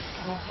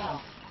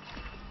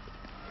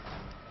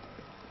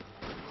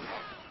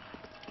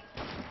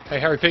 Hey,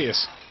 Harry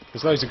Peters,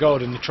 there's loads of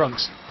gold in the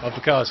trunks of the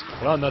cars.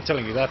 Well, I'm not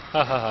telling you that.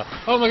 Ha ha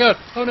ha. Oh my god,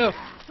 oh no.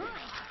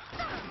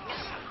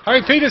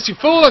 Harry Peters, you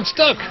fool, I'm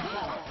stuck!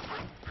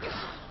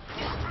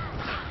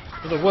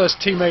 You're the worst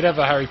teammate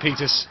ever, Harry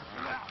Peters.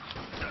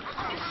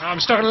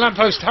 I'm stuck on a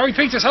lamppost. Harry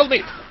Peters, help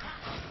me!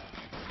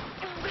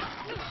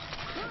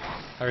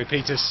 Harry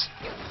Peters,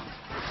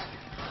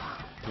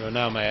 you are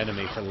now my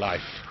enemy for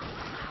life.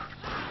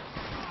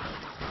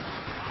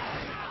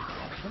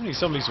 How many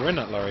zombies were in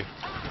that lorry?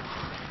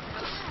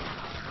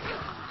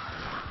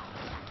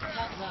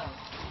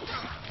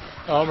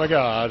 Oh my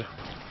god.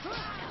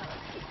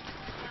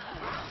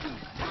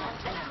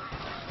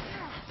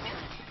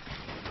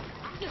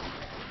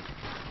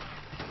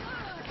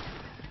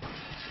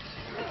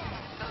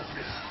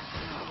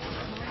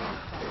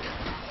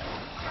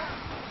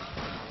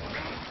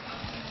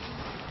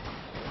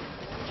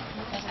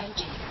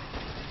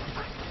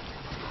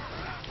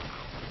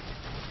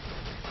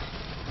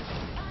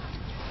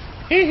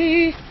 Hee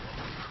hee!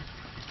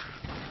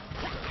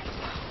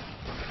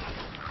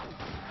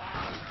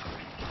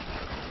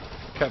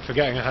 Kept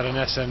forgetting I had an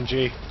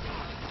SMG.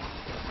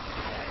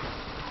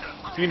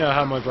 You know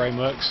how my brain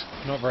works.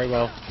 Not very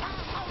well.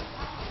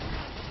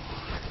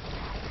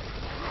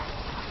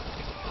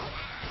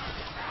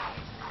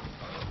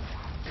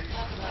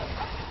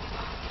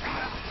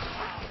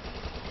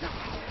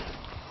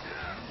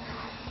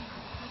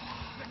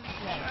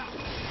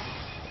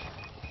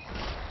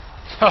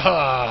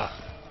 Haha!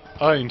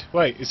 Owned.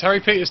 Wait, is Harry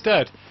Peters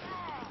dead?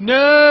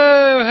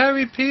 No!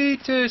 Harry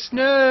Peters,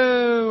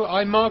 no!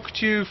 I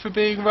mocked you for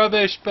being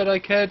rubbish, but I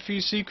cared for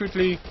you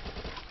secretly.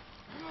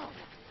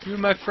 You were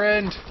my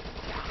friend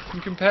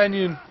and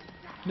companion.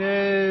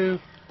 No!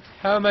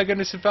 How am I going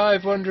to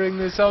survive wandering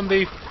the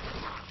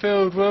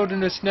zombie-filled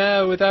wilderness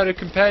now without a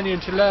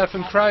companion to laugh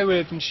and cry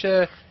with and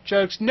share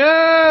jokes?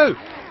 No!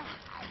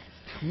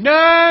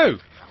 No!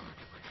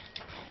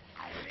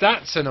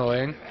 That's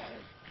annoying.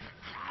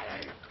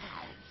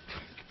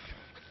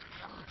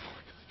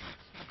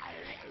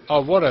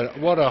 Oh, what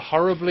a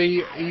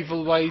horribly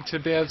evil way to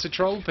be able to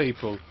troll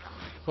people.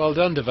 Well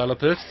done,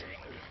 developers.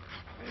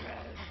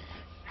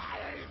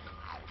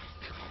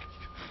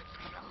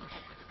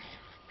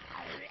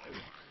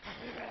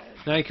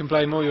 Now you can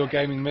blame all your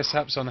gaming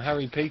mishaps on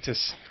Harry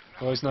Peters.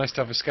 Always nice to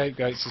have a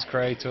scapegoat as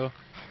creator.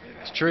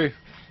 It's true.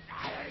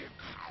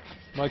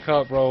 My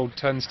cart roll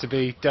tends to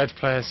be dead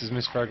players as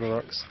Miss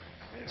Fragglerocks.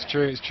 It's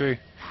true, it's true.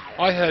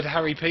 I heard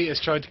Harry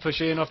Peters tried to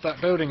push Ian off that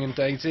building in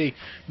DayZ.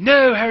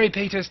 No, Harry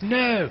Peters,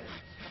 no!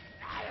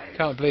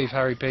 Can't believe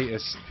Harry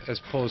Peters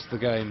has paused the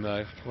game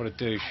though. What a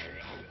douche.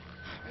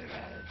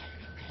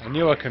 I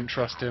knew I couldn't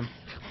trust him.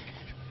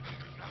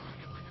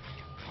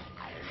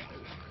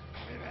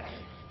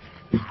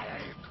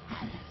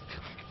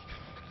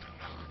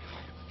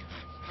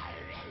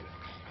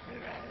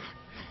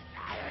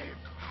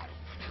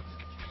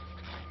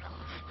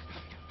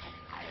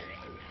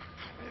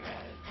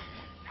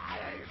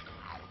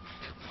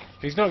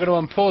 He's not going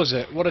to unpause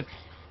it. What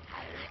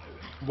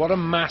a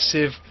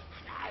massive...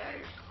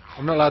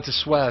 I'm not allowed to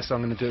swear, so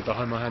I'm going to do it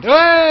behind my hand.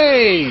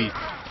 Hey!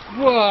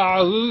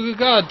 Whoa!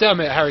 God damn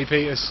it, Harry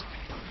Peters.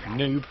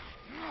 Noob.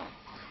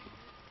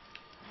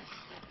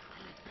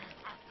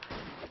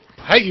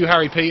 I hate you,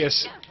 Harry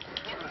Peters.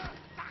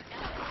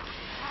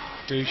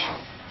 Douche.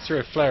 Threw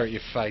a flare at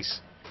your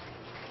face.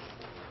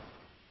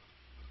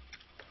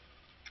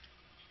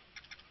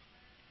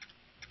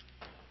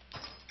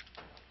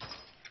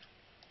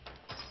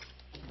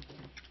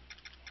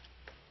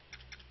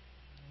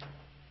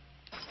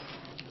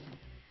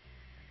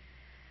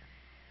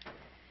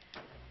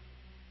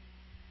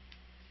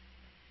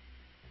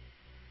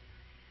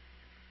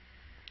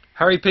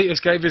 Harry Peters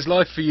gave his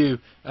life for you,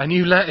 and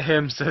you let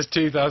him, says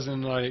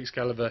 2009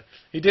 Excalibur.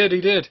 He did, he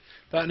did.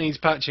 That needs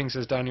patching,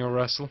 says Daniel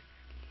Russell.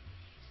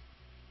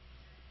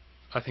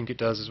 I think it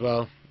does as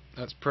well.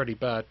 That's pretty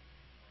bad.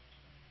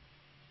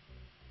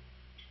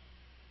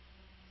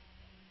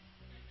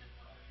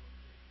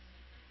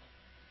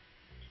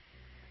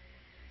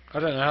 I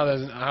don't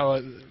know how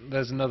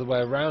there's another way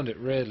around it,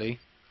 really.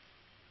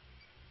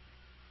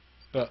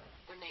 But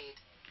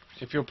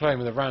if you're playing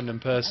with a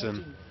random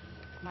person,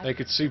 they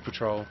could super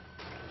troll.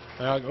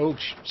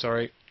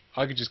 Sorry.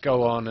 I could just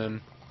go on and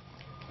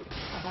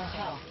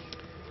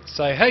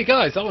say, hey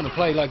guys, I want to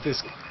play like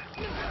this.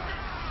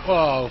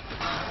 Whoa.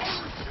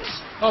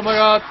 Oh my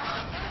god.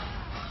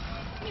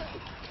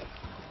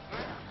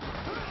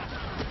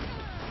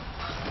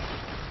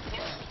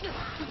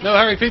 No,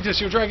 Harry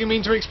Peters, you're dragging me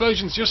into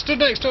explosions. You're stood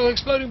next to an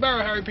exploding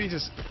barrel, Harry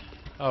Peters.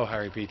 Oh,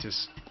 Harry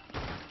Peters.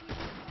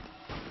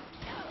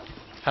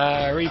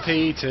 Harry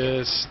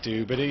Peters,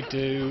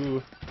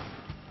 doobity-doo.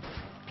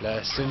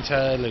 Less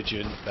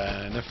intelligent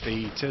than a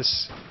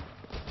fetus.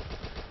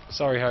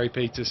 Sorry, Harry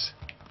Peters.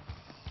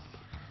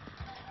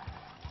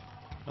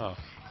 Oh.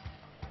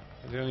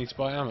 I don't need to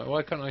buy ammo.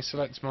 Why can't I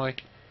select my...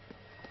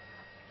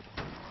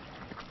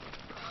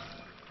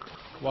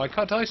 Why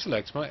can't I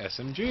select my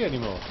SMG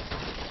anymore?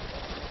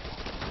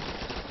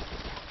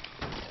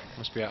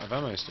 Must be out of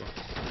ammo still.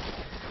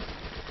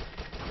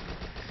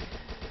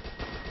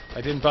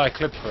 I didn't buy a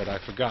clip for it, I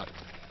forgot.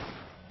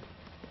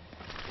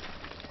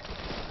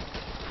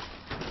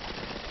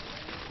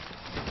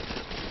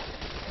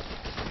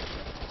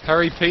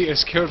 Harry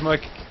Peters killed my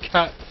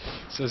cat,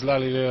 says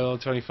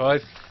Lally25.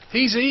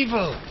 He's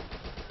evil!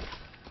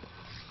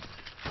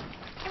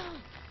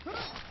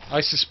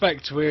 I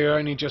suspect we're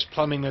only just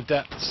plumbing the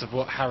depths of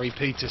what Harry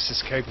Peters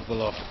is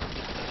capable of.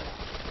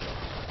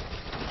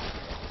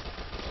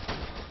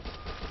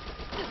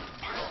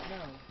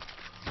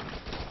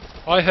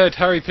 I heard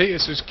Harry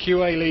Peters was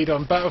QA lead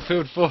on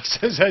Battlefield 4,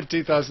 says Ed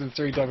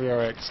 2003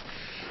 WRX.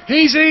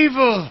 He's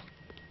evil!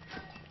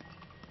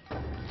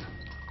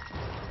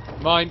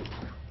 Mine.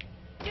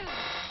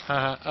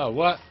 Haha. Oh,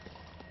 what?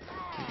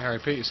 I think Harry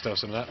Peters stole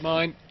some of that.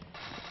 Mine.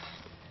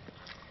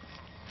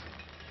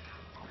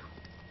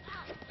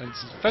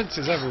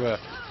 Fences everywhere.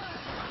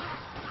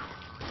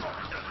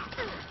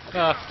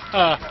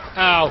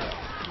 Ow.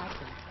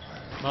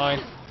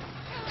 Mine.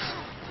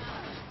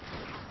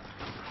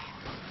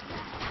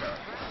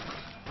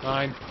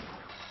 Mine.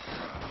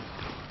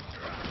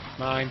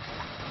 Mine.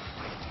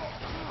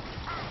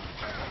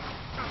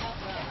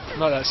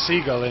 Like that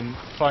seagull in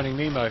Finding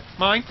Nemo.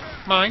 Mine.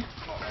 Mine.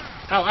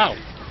 Ow, ow.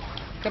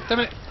 God damn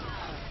it.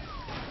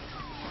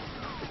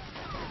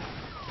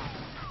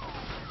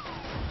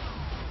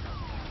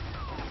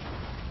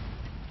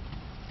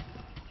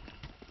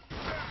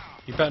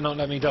 You better not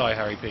let me die,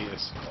 Harry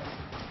Peters.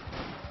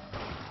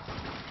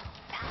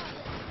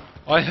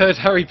 I heard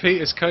Harry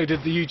Peters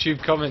coded the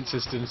YouTube comment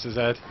system, says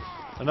Ed.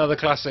 Another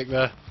classic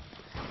there.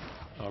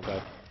 Oh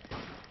god.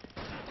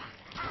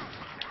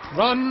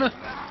 Run!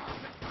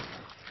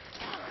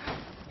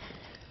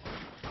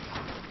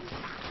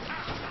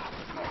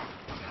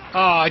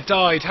 Ah, I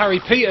died.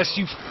 Harry Peters,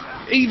 you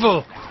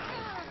evil!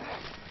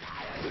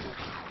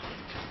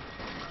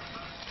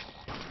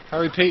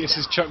 Harry Peters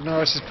is Chuck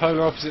Norris's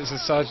polar opposite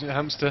as Sergeant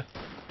Hamster.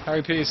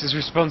 Harry Peters is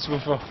responsible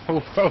for a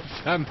whole world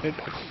famine.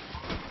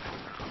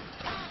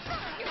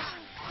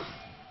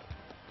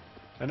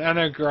 An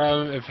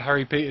anagram of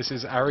Harry Peters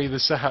is Harry the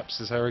Sap,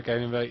 says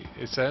Hurricane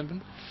is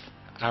saying.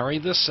 Harry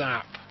the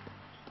Sap.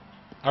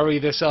 Hurry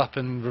this up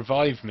and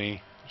revive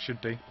me. Should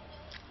be.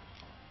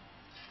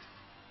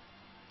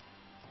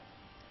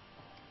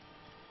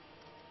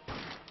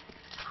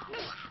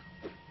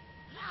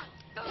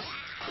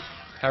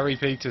 Harry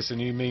Peters, a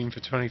new meme for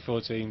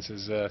 2014,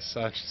 says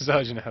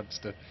Sergeant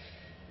Hamster.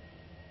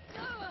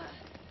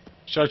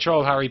 Shall I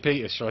troll Harry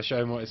Peters? Shall I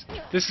show him what it's...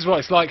 This is what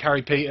it's like,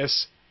 Harry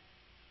Peters.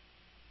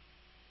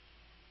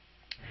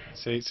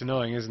 See, it's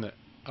annoying, isn't it?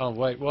 Oh,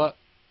 wait, what?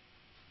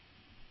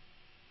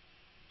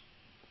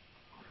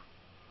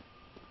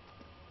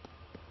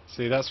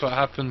 See, that's what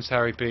happens,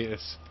 Harry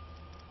Peters.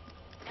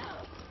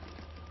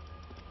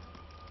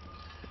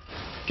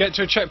 Get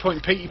to a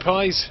checkpoint, Petey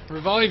Pies.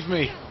 Revive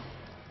me.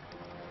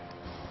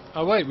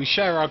 Oh wait, we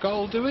share our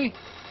gold, do we?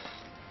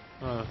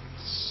 Oh,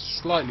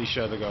 slightly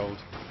share the gold.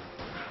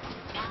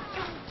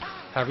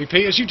 Harry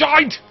Peters, you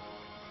died!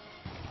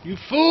 You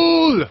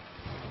fool!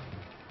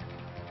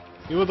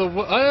 You were the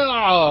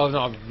oh no,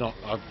 I'm not.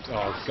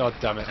 Oh god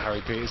damn it,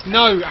 Harry Peters!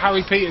 No,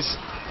 Harry Peters!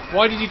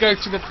 Why did you go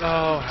to the?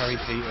 Oh, Harry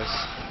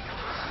Peters!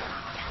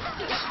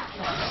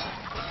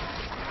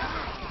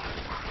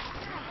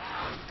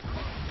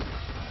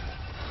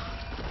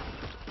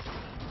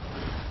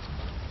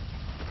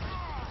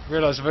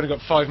 Realise I've only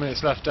got 5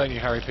 minutes left, don't you,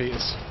 Harry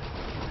Peters?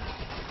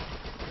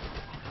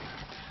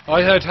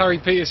 I heard Harry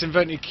Peters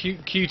invented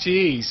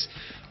QTEs.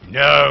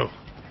 No!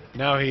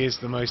 Now he is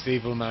the most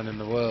evil man in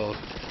the world.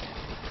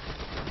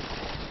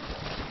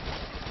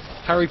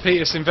 Harry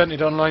Peters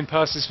invented online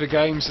passes for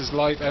games as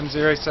Light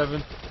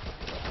M07.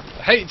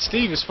 Hated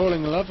Steve is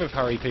falling in love with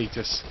Harry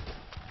Peters.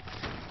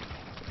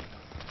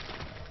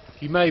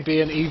 He may be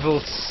an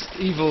evil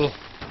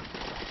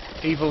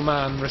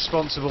man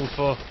responsible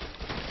for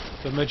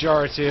the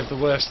majority of the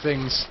worst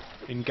things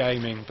in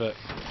gaming, but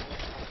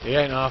he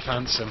ain't half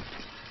handsome.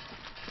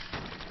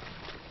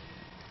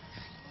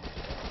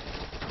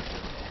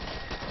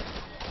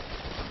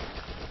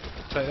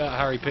 Take that,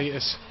 Harry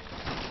Peters.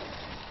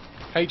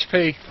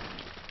 HP.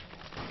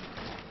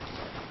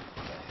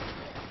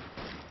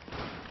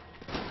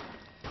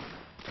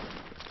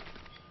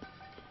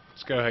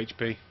 Let's go,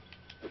 HP.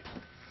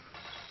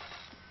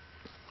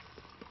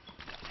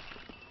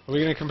 Are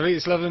we going to complete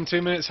this level in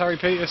 2 minutes, Harry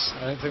Peters?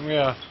 I don't think we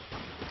are.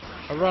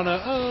 A runner.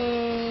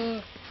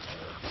 Oh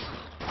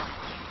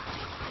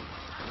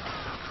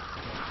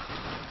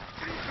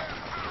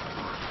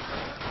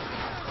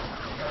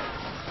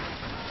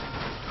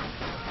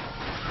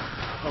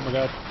my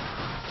god.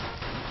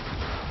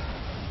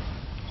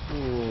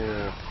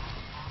 Ooh.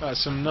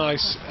 That's some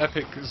nice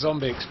epic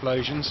zombie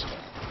explosions.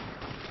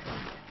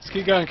 Let's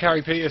keep going,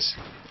 Harry Peters.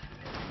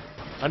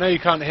 I know you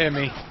can't hear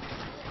me.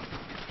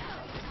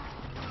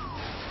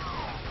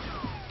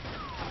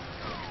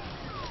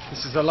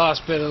 This is the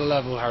last bit of the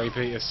level, Harry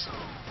Peters.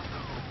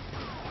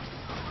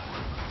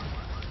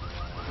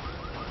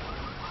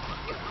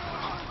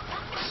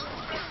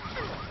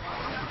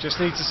 Just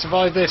need to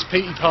survive this,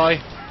 Petey Pie.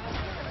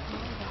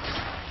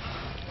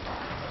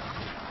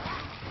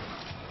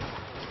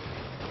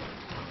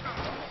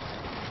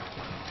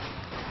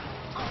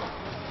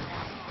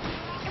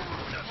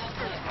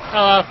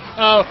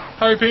 Oh,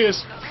 Harry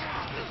Peters.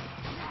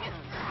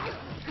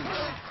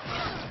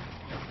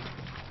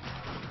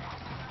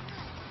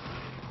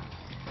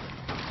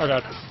 Oh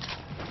god.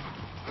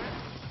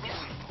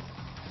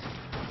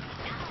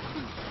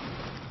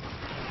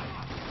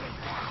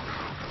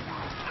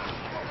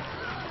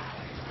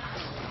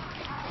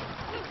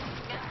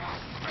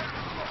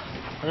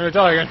 I'm gonna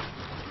die again.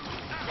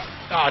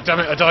 Ah,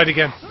 damn it, I died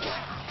again.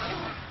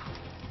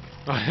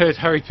 I heard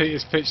Harry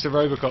Peters pitch the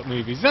Robocop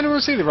movies. Did anyone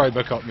see the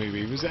Robocop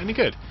movie? Was it any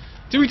good?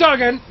 Did we die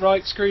again?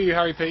 Right, screw you,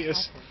 Harry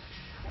Peters.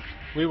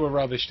 We were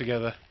rubbish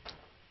together.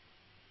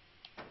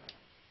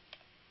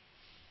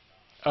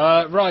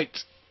 Right,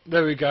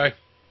 there we go.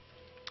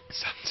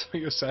 Sounds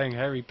like you're saying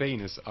Harry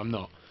Penis. I'm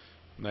not.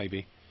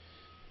 Maybe.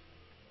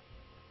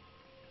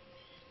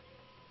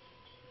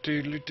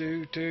 Doodly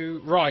doo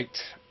doo. Right.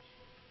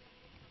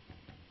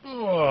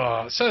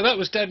 Oh, so that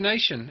was Dead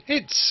Nation.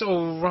 It's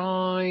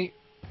alright.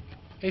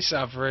 It's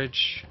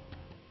average.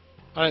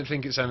 I don't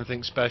think it's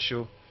anything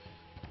special.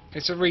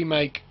 It's a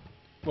remake,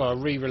 well, a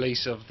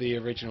re-release of the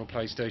original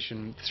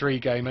PlayStation 3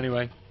 game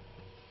anyway.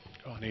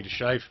 Oh, I need a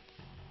shave.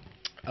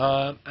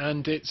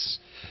 And it's...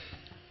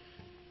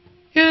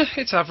 yeah,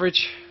 it's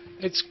average.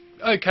 It's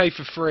okay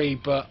for free,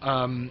 but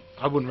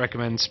I wouldn't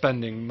recommend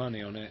spending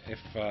money on it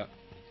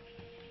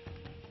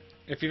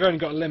if you've only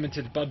got a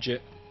limited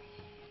budget.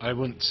 I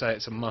wouldn't say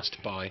it's a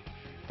must-buy.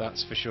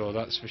 That's for sure.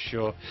 That's for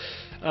sure.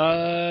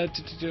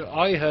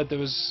 I heard there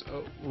was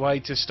a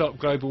way to stop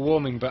global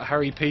warming, but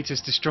Harry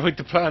Peters destroyed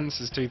the plan,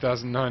 says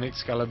 2009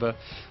 Excalibur.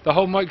 The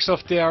whole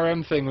Microsoft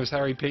DRM thing was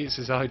Harry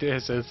Peters' idea,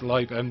 says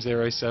Lipe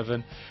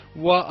M07.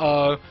 What?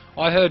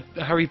 I heard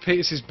Harry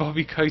Peters'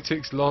 Bobby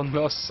Kotick's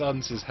long-lost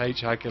son, says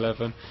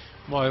HHack11.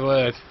 My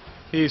word.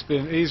 He's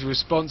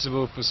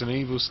responsible for some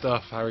evil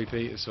stuff, Harry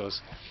Peters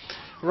was.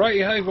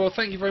 Righty-ho, well,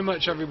 thank you very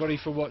much, everybody,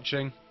 for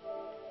watching.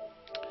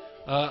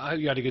 I hope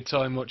you had a good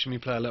time watching me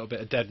play a little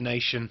bit of Dead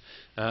Nation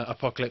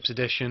Apocalypse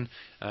Edition,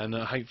 and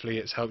hopefully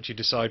it's helped you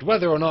decide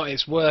whether or not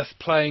it's worth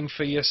playing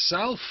for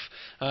yourself.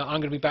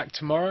 I'm going to be back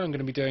tomorrow. I'm going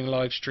to be doing a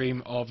live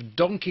stream of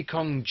Donkey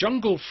Kong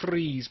Jungle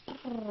Freeze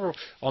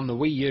on the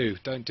Wii U.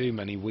 Don't do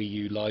many Wii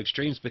U live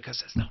streams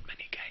because there's not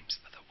many games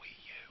for the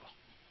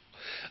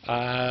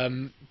Wii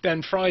U.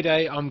 Then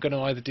Friday I'm going to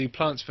either do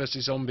Plants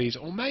vs Zombies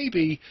or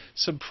maybe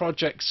some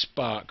Project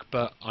Spark,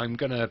 but I'm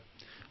going to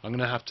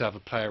have a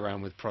play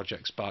around with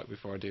Project Spark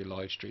before I do a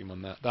live stream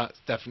on that. That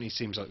definitely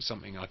seems like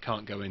something I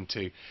can't go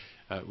into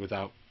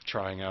without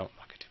trying out,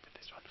 like I did with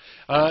this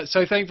one.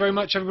 So thank you very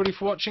much, everybody,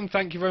 for watching.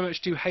 Thank you very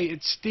much to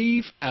Hated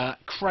Steve,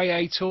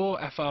 Creator,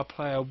 FR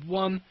Player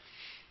 1,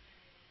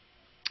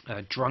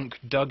 Drunk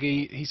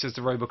Dougie. He says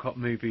the Robocop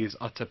movie is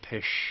utter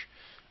pish.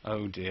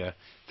 Oh dear.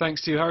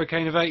 Thanks to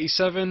Hurricane of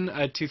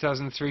 87,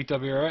 2003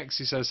 WRX,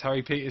 who says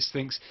Harry Peters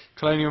thinks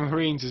Colonial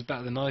Marines is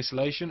better than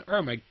Isolation.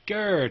 Oh my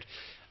god.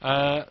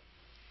 I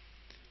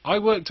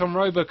worked on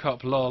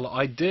Robocop, lol.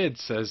 I did,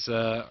 says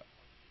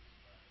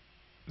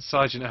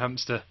Sergeant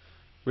Hamster.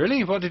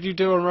 Really? What did you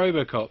do on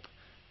Robocop?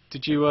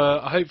 Did you,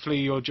 hopefully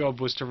your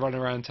job was to run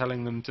around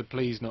telling them to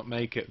please not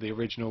make it. The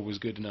original was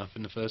good enough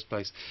in the first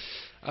place.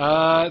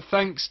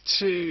 Thanks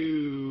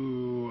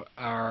to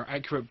our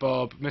Accurate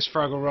Bob, Miss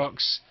Fraggle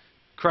Rocks,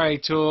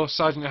 Creator,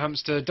 Sergeant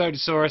Hamster,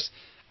 Dodosaurus,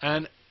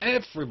 and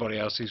everybody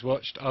else who's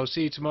watched. I'll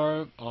see you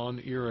tomorrow on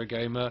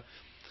Eurogamer.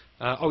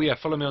 Oh yeah,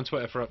 follow me on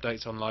Twitter for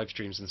updates on live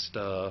streams and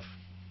stuff.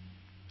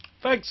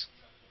 Thanks.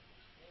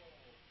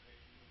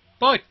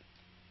 Bye.